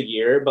once a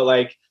year, but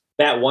like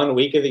that 1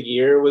 week of the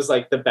year was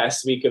like the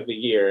best week of the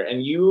year.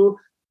 And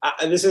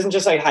this isn't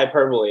just like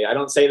hyperbole. I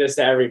don't say this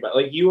to everybody.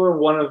 Like you're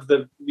one of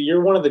the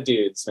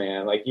dudes,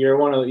 man. Like you were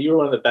one of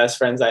the best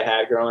friends I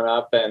had growing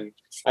up. And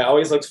I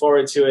always looked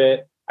forward to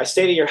it. I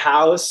stayed at your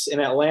house in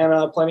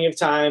Atlanta plenty of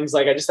times.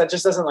 Like that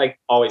just doesn't like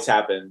always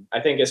happen.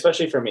 I think,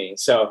 especially for me.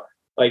 So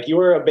like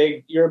you're a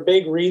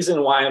big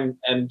reason why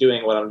I'm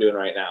doing what I'm doing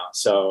right now.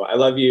 So I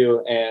love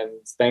you. And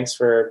thanks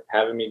for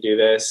having me do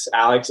this.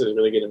 Alex, it was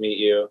really good to meet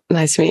you.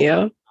 Nice to meet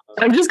you.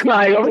 I'm just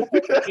crying.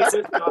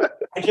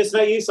 I just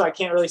met you, so I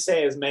can't really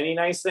say as many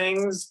nice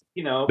things,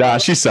 Nah,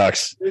 she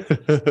sucks.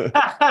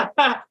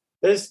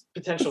 There's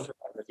potential for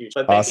that in the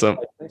future. But awesome.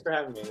 Thanks for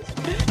having me.